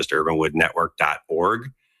 which is just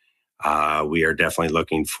urbanwoodnetwork.org. We are definitely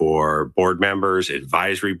looking for board members,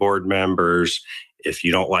 advisory board members. If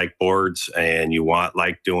you don't like boards and you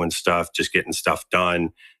like doing stuff, just getting stuff done,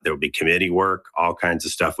 there will be committee work, all kinds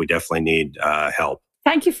of stuff. We definitely need help.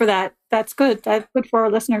 Thank you for that. That's good. That's good for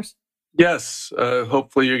our listeners. Yes.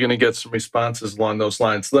 Hopefully you're going to get some responses along those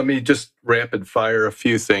lines. Let me just rapid fire a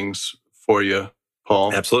few things for you,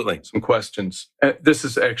 Paul. Absolutely. Some questions. This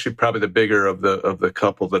is actually probably the bigger of the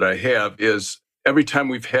couple that I have. Is every time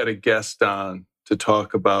we've had a guest on to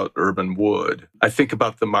talk about urban wood, I think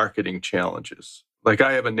about the marketing challenges. Like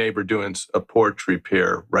I have a neighbor doing a porch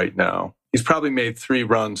repair right now. He's probably made 3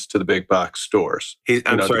 runs to the big box stores.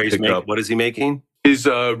 What is he making? He's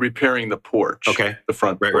repairing the porch, the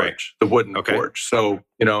front porch, the wooden porch. So,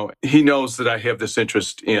 he knows that I have this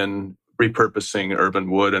interest in repurposing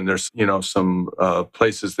urban wood, and there's, some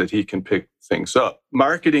places that he can pick things up.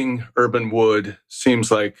 Marketing urban wood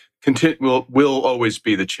seems like will always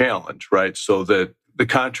be the challenge, right? So that the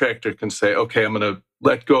contractor can say, okay, I'm going to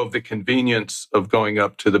let go of the convenience of going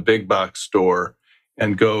up to the big box store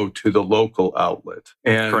and go to the local outlet.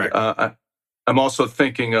 And I'm also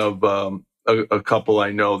thinking of a couple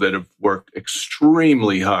I know that have worked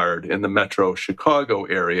extremely hard in the metro Chicago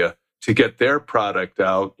area to get their product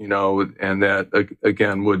out, and that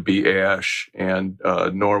again would be ash and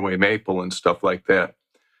Norway maple and stuff like that.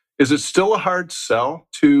 Is it still a hard sell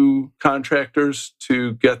to contractors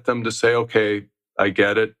to get them to say, okay, I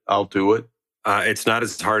get it, I'll do it? It's not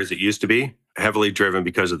as hard as it used to be, heavily driven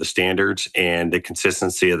because of the standards and the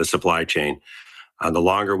consistency of the supply chain. The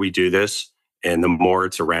longer we do this, and the more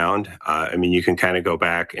it's around, you can kind of go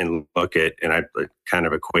back and look at, and I kind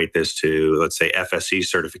of equate this to, let's say, FSC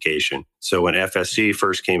certification. So when FSC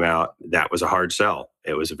first came out, that was a hard sell.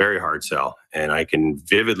 It was a very hard sell. And I can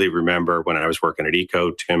vividly remember when I was working at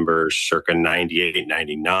Eco Timber circa 98,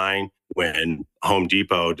 99, when Home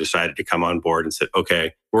Depot decided to come on board and said,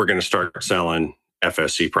 okay, we're going to start selling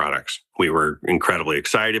FSC products. We were incredibly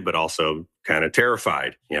excited, but also kind of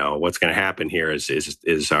terrified. What's going to happen here are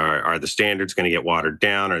the standards going to get watered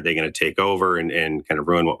down? Are they going to take over and kind of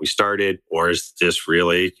ruin what we started? Or is this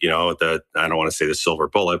really, I don't want to say the silver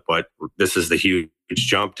bullet, but this is the huge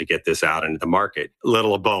jump to get this out into the market? A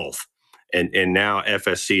little of both. And now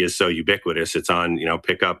FSC is so ubiquitous. It's on,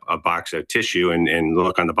 pick up a box of tissue and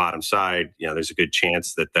look on the bottom side. There's a good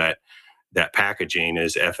chance that packaging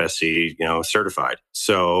is FSC, certified.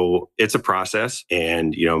 So it's a process,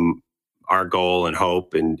 and our goal and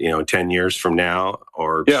hope, and 10 years from now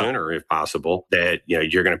or sooner, if possible, that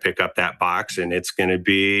you're going to pick up that box and it's going to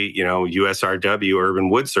be USRW Urban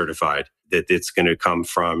Wood certified. That it's going to come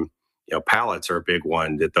from pallets are a big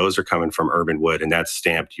one. That those are coming from Urban Wood, and that's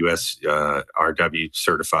stamped USRW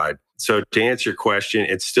certified. So to answer your question,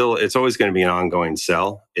 it's always going to be an ongoing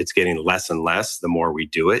sell. It's getting less and less the more we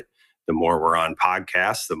do it. The more we're on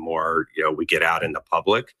podcasts, the more we get out in the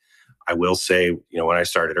public. I will say, when I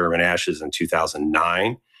started Urban Ashes in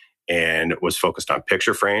 2009 and was focused on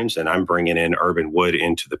picture frames, and I'm bringing in urban wood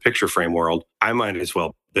into the picture frame world, I might as well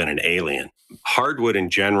have been an alien. Hardwood in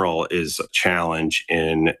general is a challenge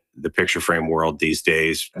in the picture frame world these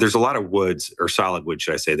days. There's a lot of woods, or solid wood,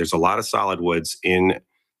 should I say. There's a lot of solid woods in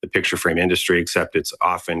the picture frame industry, except it's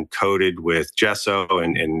often coated with gesso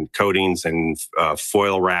and coatings and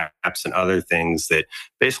foil wraps and other things that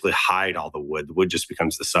basically hide all the wood. The wood just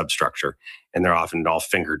becomes the substructure, and they're often all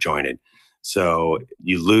finger jointed. So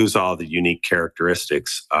you lose all the unique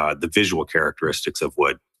characteristics, the visual characteristics of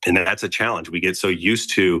wood. And that's a challenge. We get so used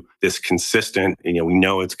to this consistent, we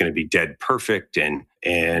know it's going to be dead perfect.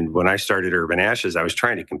 And when I started Urban Ashes, I was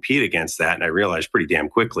trying to compete against that. And I realized pretty damn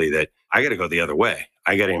quickly that I got to go the other way.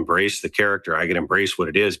 I got to embrace the character. I got to embrace what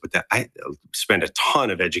it is. But that I spend a ton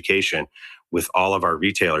of education with all of our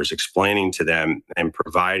retailers, explaining to them and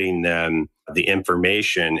providing them the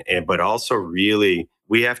information, but also really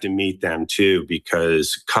we have to meet them too,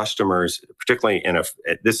 because customers, particularly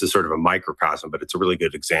this is sort of a microcosm, but it's a really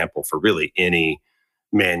good example for really any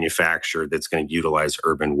manufacturer that's going to utilize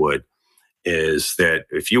urban wood, is that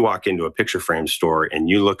if you walk into a picture frame store and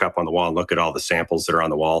you look up on the wall and look at all the samples that are on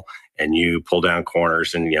the wall and you pull down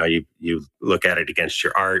corners and you look at it against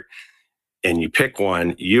your art and you pick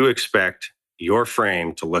one, you expect your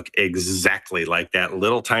frame to look exactly like that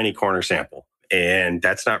little tiny corner sample. And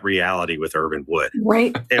that's not reality with urban wood.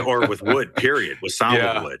 Right. Or with wood, period, with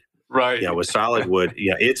solid wood. Right. With solid wood,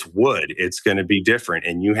 it's wood. It's going to be different.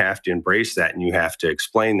 And you have to embrace that and you have to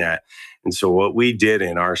explain that. And so what we did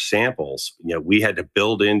in our samples, we had to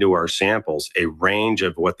build into our samples a range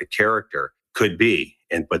of what the character could be.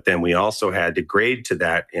 But then we also had to grade to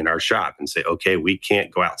that in our shop and say, okay, we can't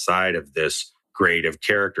go outside of this grade of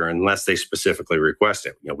character unless they specifically request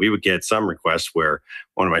it. We would get some requests where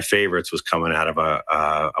one of my favorites was coming out of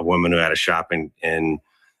a woman who had a shop in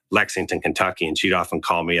Lexington, Kentucky, and she'd often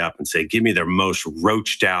call me up and say, "Give me the most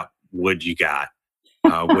roached out wood you got,"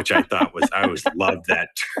 which I thought I always loved that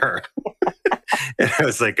term. And I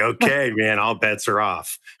was like, "Okay, man, all bets are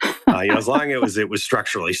off." As long as it was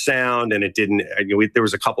structurally sound and it didn't. There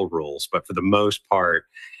was a couple rules, but for the most part.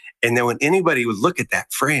 And then when anybody would look at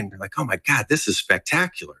that frame, they're like, "Oh my God, this is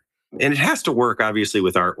spectacular." And it has to work, obviously,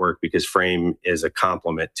 with artwork because frame is a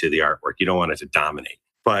complement to the artwork. You don't want it to dominate.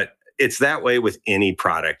 But it's that way with any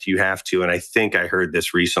product. You have to, and I think I heard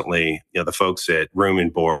this recently, the folks at Room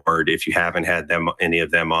and Board, if you haven't had any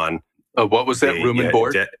of them on. What was that, Room and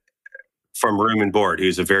Board? From Room and Board,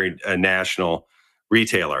 who's a national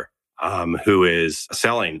retailer who is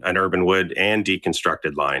selling an urban wood and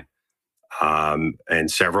deconstructed line.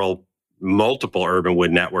 And multiple Urban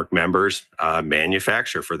Wood Network members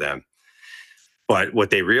manufacture for them. But what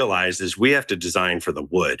they realized is we have to design for the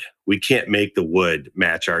wood. We can't make the wood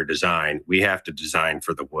match our design. We have to design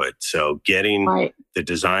for the wood. So getting the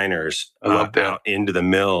designers out into the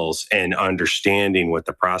mills and understanding what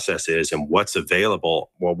the process is and what's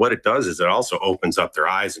available. Well, what it does is it also opens up their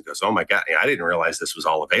eyes and goes, "Oh my God, I didn't realize this was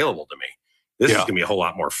all available to me. This is going to be a whole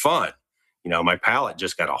lot more fun. My palette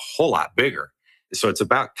just got a whole lot bigger." So it's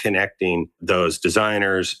about connecting those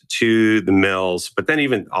designers to the mills, but then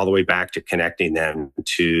even all the way back to connecting them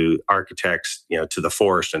to architects, to the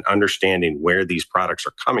forest and understanding where these products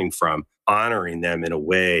are coming from, honoring them in a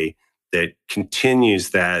way that continues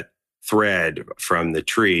that thread from the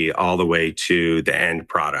tree all the way to the end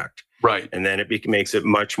product. Right. And then it makes it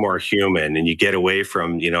much more human. And you get away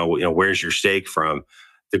from, where's your steak from?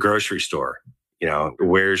 The grocery store.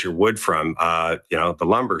 Where's your wood from? The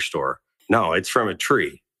lumber store. No, it's from a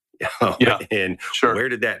tree. And where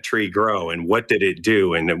did that tree grow and what did it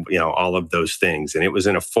do? And, all of those things. And it was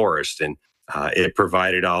in a forest and it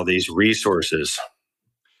provided all these resources.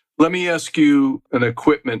 Let me ask you an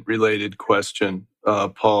equipment related question,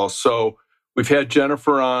 Paul. So we've had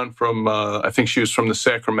Jennifer on from, I think she was from the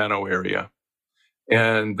Sacramento area.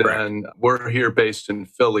 And then we're here based in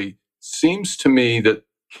Philly. Seems to me that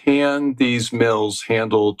can these mills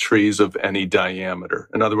handle trees of any diameter?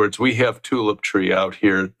 In other words, we have tulip tree out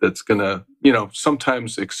here that's going to,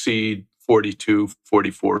 sometimes exceed 42,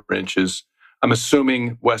 44 inches. I'm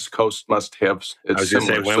assuming West Coast must have. I was going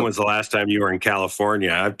to say, when was the last time you were in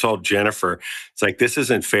California? I've told Jennifer, it's like, this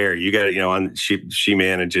isn't fair. You got to, she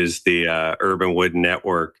manages the Urban Wood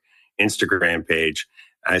Network Instagram page.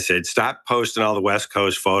 I said, stop posting all the West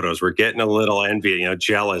Coast photos. We're getting a little envy,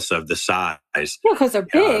 jealous of the size. Yeah, because they're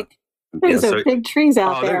big. Those are big trees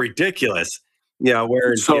out there. They're ridiculous.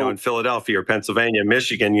 Where in Philadelphia or Pennsylvania,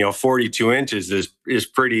 Michigan, 42 inches is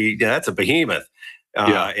pretty. That's a behemoth.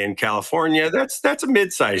 In California, that's a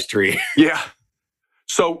mid-sized tree. Yeah.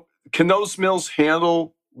 So can those mills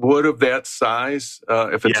handle wood of that size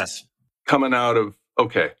if it's coming out of?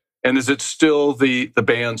 Okay. And is it still the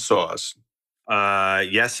band saws?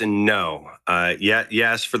 Yes and no.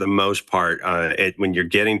 Yes, for the most part. When you're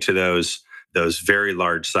getting to those very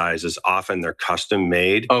large sizes, often they're custom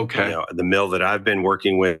made. Okay. The mill that I've been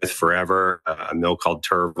working with forever, a mill called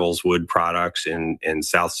Turville's Wood Products in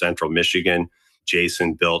South Central Michigan.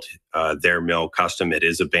 Jason built their mill custom. It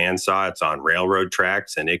is a bandsaw. It's on railroad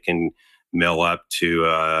tracks, and it can mill up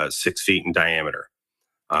to 6 feet in diameter.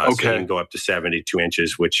 So you can go up to 72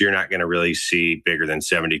 inches, which you're not going to really see bigger than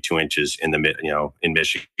 72 inches in in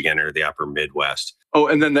Michigan or the upper Midwest. Oh,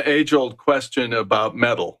 and then the age-old question about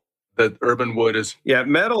metal, that urban wood is... Yeah,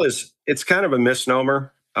 metal it's kind of a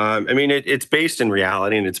misnomer. I mean, it's based in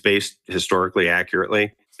reality and it's based historically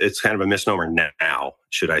accurately. It's kind of a misnomer now,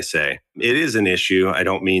 should I say. It is an issue. I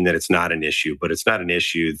don't mean that it's not an issue, but it's not an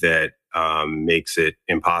issue that makes it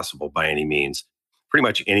impossible by any means. Pretty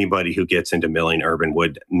much anybody who gets into milling urban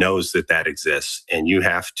wood knows that that exists, and you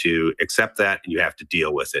have to accept that and you have to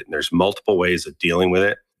deal with it. And there's multiple ways of dealing with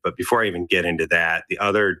it. But before I even get into that, the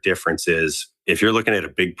other difference is if you're looking at a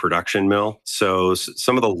big production mill, so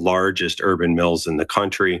some of the largest urban mills in the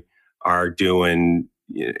country are doing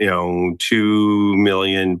 2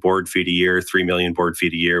 million board feet a year, 3 million board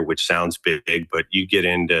feet a year, which sounds big, but you get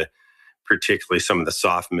into particularly some of the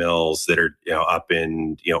soft mills that are up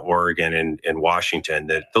in Oregon and Washington,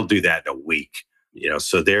 that they'll do that in a week.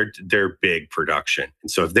 So they're big production.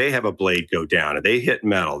 And so if they have a blade go down and they hit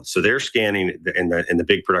metal, so they're scanning in the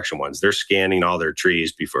big production ones, they're scanning all their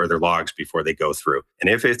trees before their logs before they go through. And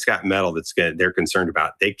if it's got metal they're concerned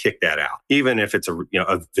about, they kick that out. Even if it's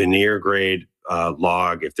a veneer grade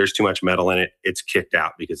log, if there's too much metal in it, it's kicked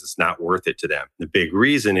out because it's not worth it to them. The big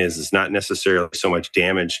reason is it's not necessarily so much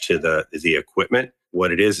damage to the equipment.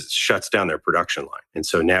 What it shuts down their production line. And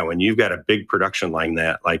so now when you've got a big production line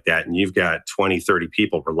like that, and you've got 20, 30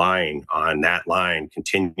 people relying on that line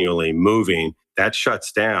continually moving, that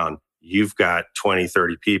shuts down. You've got 20,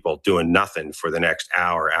 30 people doing nothing for the next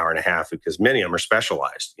hour and a half, because many of them are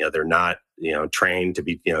specialized. They're not, trained to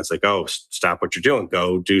be, it's like, oh, stop what you're doing,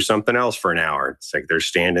 go do something else for an hour. It's like they're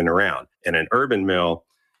standing around. In an urban mill,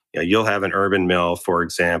 you'll have an urban mill, for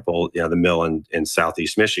example, the mill in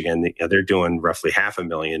Southeast Michigan, they're doing roughly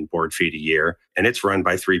 500,000 board feet a year, and it's run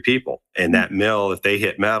by 3 people. And that mill, if they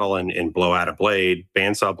hit metal and blow out a blade,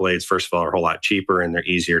 bandsaw blades, first of all, are a whole lot cheaper and they're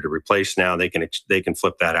easier to replace now. They can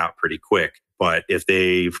flip that out pretty quick. But if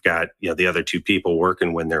they've got the other 2 people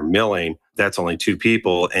working when they're milling, that's only 2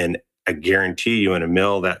 people. And I guarantee you, in a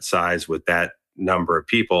mill that size with that number of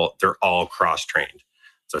people, they're all cross-trained.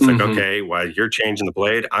 So it's like, okay, while you're changing the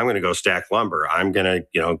blade, I'm going to go stack lumber. I'm going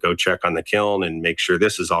to, go check on the kiln and make sure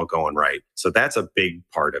this is all going right. So that's a big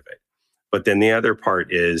part of it. But then the other part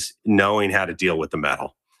is knowing how to deal with the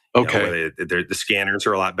metal. Okay. The scanners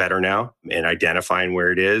are a lot better now in identifying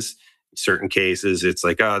where it is. In certain cases, it's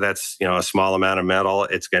like, oh, that's, a small amount of metal.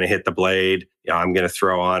 It's going to hit the blade. I'm going to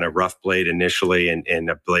throw on a rough blade initially and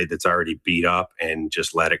a blade that's already beat up and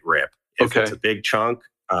just let it rip. If it's a big chunk,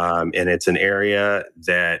 and it's an area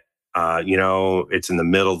that, it's in the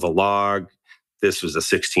middle of the log. This was a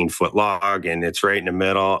 16-foot log and it's right in the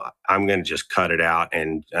middle. I'm going to just cut it out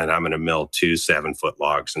and I'm going to mill 2 7-foot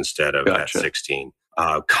logs instead of that 16.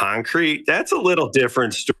 Concrete, that's a little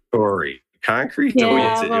different story. Concrete,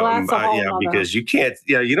 because you can't,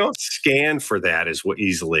 you don't scan for that as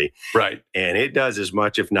easily. Right. And it does as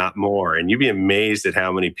much, if not more. And you'd be amazed at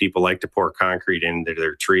how many people like to pour concrete into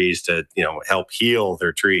their trees to, help heal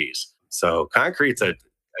their trees. So concrete's a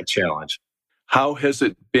challenge. How has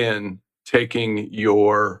it been taking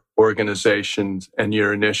your organizations and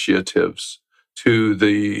your initiatives to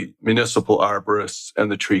the municipal arborists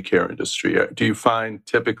and the tree care industry? Do you find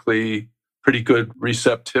typically pretty good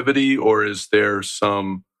receptivity, or is there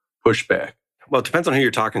some pushback? Well, it depends on who you're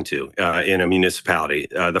talking to in a municipality.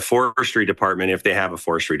 The forestry department, if they have a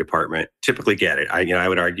forestry department, typically get it. I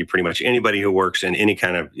would argue pretty much anybody who works in any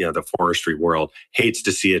kind of the forestry world hates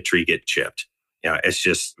to see a tree get chipped. It's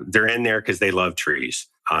just they're in there because they love trees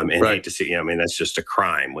and hate to see. That's just a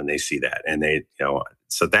crime when they see that, and they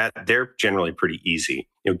so that they're generally pretty easy.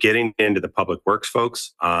 Getting into the public works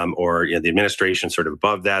folks or the administration sort of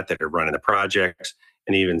above that are running the projects,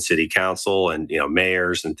 and even city council and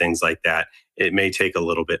mayors and things like that, it may take a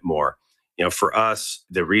little bit more. For us,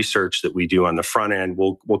 the research that we do on the front end,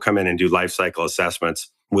 we'll come in and do life cycle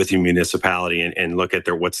assessments with your municipality and look at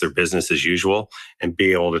what's their business as usual and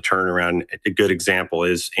be able to turn around. A good example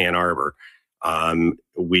is Ann Arbor. Ann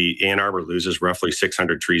Arbor loses roughly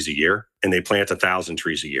 600 trees a year, and they plant 1,000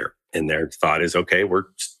 trees a year. And their thought is, okay, we're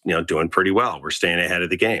doing pretty well. We're staying ahead of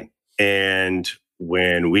the game. And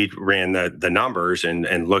when we ran the numbers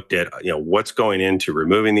and looked at what's going into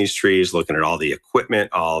removing these trees, looking at all the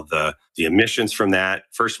equipment, all the emissions from that,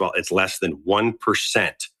 first of all, it's less than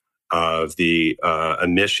 1% of the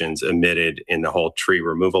emissions emitted in the whole tree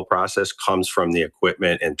removal process comes from the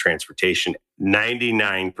equipment and transportation.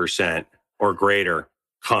 99% or greater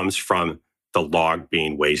comes from the log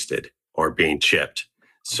being wasted or being chipped.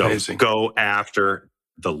 So Amazing. Go after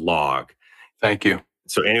the log. Thank you.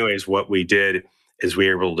 So anyways, what we did is we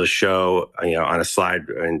were able to show, on a slide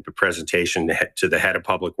in the presentation to the head of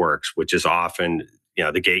public works, which is often,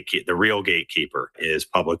 the real gatekeeper is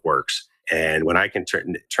public works. And when I can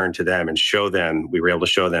turn to them and show them, we were able to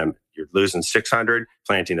show them, you're losing 600,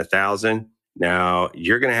 planting 1,000. Now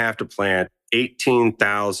you're going to have to plant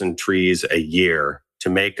 18,000 trees a year to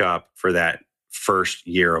make up for that first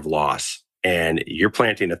year of loss. And you're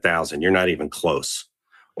planting 1,000. You're not even close.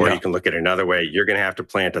 Or you can look at it another way. You're going to have to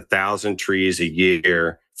plant 1,000 trees a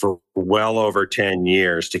year for well over 10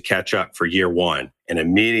 years to catch up for year one. And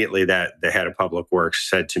immediately the head of public works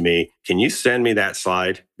said to me, can you send me that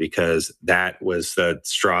slide? Because that was the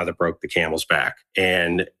straw that broke the camel's back.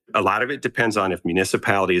 And a lot of it depends on if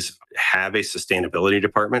municipalities have a sustainability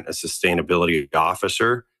department, a sustainability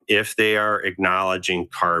officer, if they are acknowledging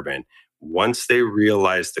carbon. Once they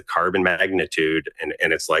realize the carbon magnitude, and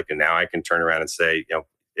it's like, and now I can turn around and say,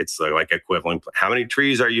 it's like equivalent. How many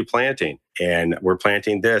trees are you planting? And we're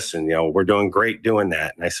planting this, and we're doing great doing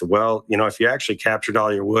that. And I said, well, if you actually captured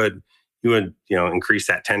all your wood, you would increase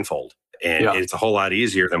that tenfold. And it's a whole lot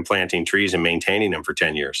easier than planting trees and maintaining them for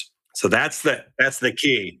 10 years. So that's the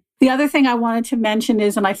key. The other thing I wanted to mention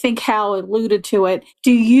is, and I think Hal alluded to it,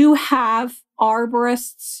 do you have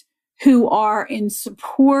arborists who are in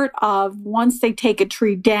support of, once they take a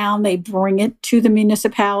tree down, they bring it to the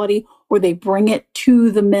municipality or they bring it to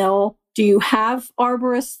the mill? Do you have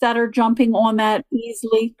arborists that are jumping on that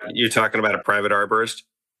easily? You're talking about a private arborist?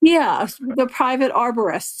 Yeah, the private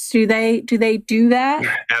arborists. Do they do that?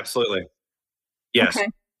 Absolutely. Yes. Okay.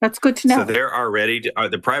 That's good to know. So they're already,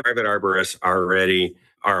 the private arborists already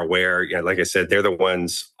are aware. Like I said, they're the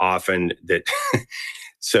ones often that...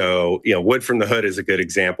 So, Wood from the Hood is a good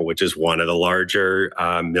example, which is one of the larger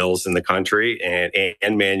mills in the country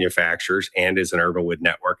and manufacturers, and is an urban wood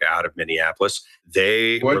network out of Minneapolis.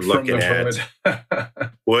 They were looking at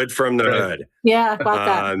Wood from the Hood. Yeah, about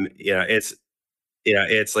that.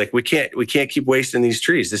 It's like we can't keep wasting these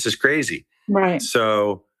trees. This is crazy. Right.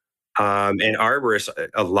 So, and arborists,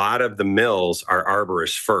 a lot of the mills are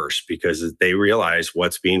arborists first because they realize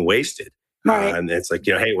what's being wasted. Right. And it's like,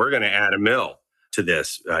 hey, we're going to add a mill to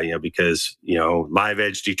this, because, Live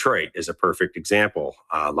Edge Detroit is a perfect example.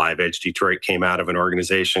 Live Edge Detroit came out of an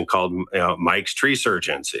organization called Mike's Tree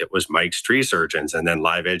Surgeons. It was Mike's Tree Surgeons. And then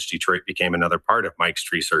Live Edge Detroit became another part of Mike's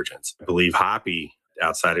Tree Surgeons. I believe Hoppy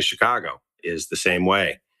outside of Chicago is the same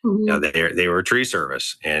way. Mm-hmm. They were a tree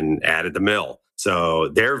service and added the mill. So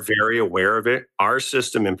they're very aware of it. Our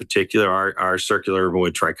system in particular, our circular urban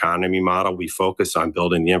wood trichotomy model, we focus on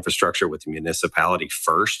building the infrastructure with the municipality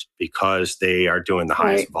first because they are doing the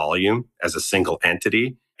highest volume as a single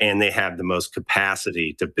entity. And they have the most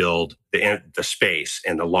capacity to build the space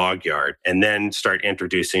and the log yard, and then start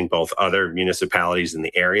introducing both other municipalities in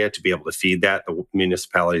the area to be able to feed that, the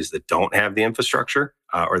municipalities that don't have the infrastructure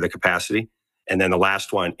or the capacity. And then the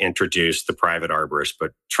last one, introduce the private arborist.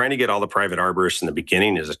 But trying to get all the private arborists in the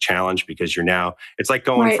beginning is a challenge because it's like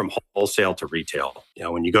going from wholesale to retail.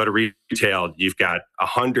 When you go to retail, you've got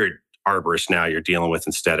 100 arborists now you're dealing with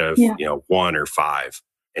instead of, 1 or 5.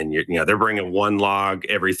 And they're bringing 1 log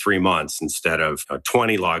every 3 months instead of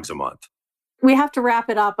 20 logs a month. We have to wrap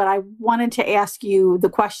it up, but I wanted to ask you the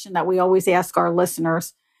question that we always ask our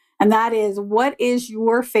listeners. And that is, what is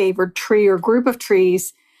your favorite tree or group of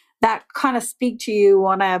trees that kind of speak to you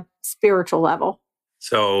on a spiritual level?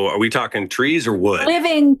 So are we talking trees or wood?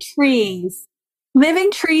 Living trees.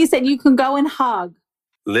 Living trees that you can go and hug.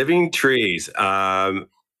 Living trees.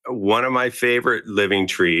 One of my favorite living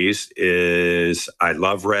trees is, I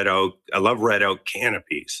love red oak. I love red oak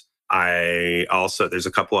canopies. There's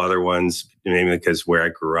a couple other ones, mainly because where I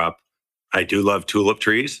grew up, I do love tulip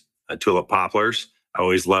trees, tulip poplars. I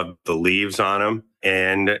always love the leaves on them.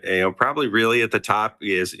 And, probably really at the top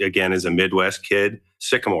is, again, as a Midwest kid,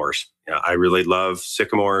 sycamores. I really love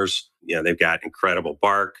sycamores. They've got incredible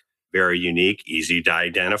bark, very unique, easy to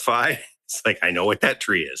identify. It's like, I know what that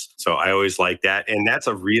tree is. So I always like that. And that's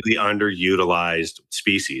a really underutilized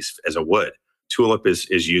species as a wood. Tulip is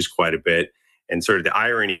used quite a bit. And sort of the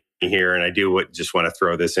irony here, and I just want to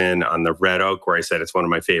throw this in on the red oak, where I said it's one of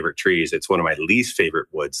my favorite trees. It's one of my least favorite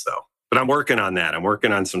woods, though. But I'm working on that. I'm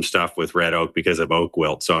working on some stuff with red oak because of oak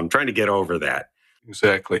wilt. So I'm trying to get over that.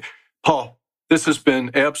 Exactly. Paul, this has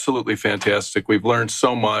been absolutely fantastic. We've learned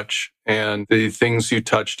so much, and the things you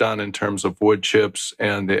touched on in terms of wood chips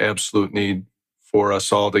and the absolute need for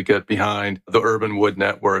us all to get behind the Urban Wood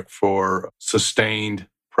Network for sustained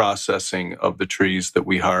processing of the trees that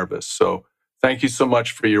we harvest. So thank you so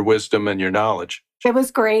much for your wisdom and your knowledge. It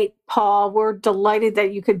was great, Paul. We're delighted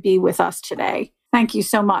that you could be with us today. Thank you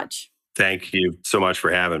so much. Thank you so much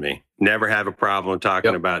for having me. Never have a problem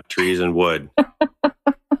talking about trees and wood.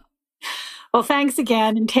 Well, thanks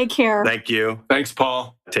again and take care. Thank you. Thanks,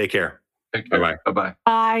 Paul. Take care. Take care. Bye-bye. Bye-bye.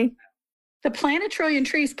 Bye. The Plant a Trillion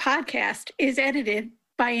Trees podcast is edited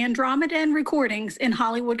by Andromedan Recordings in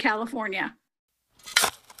Hollywood, California.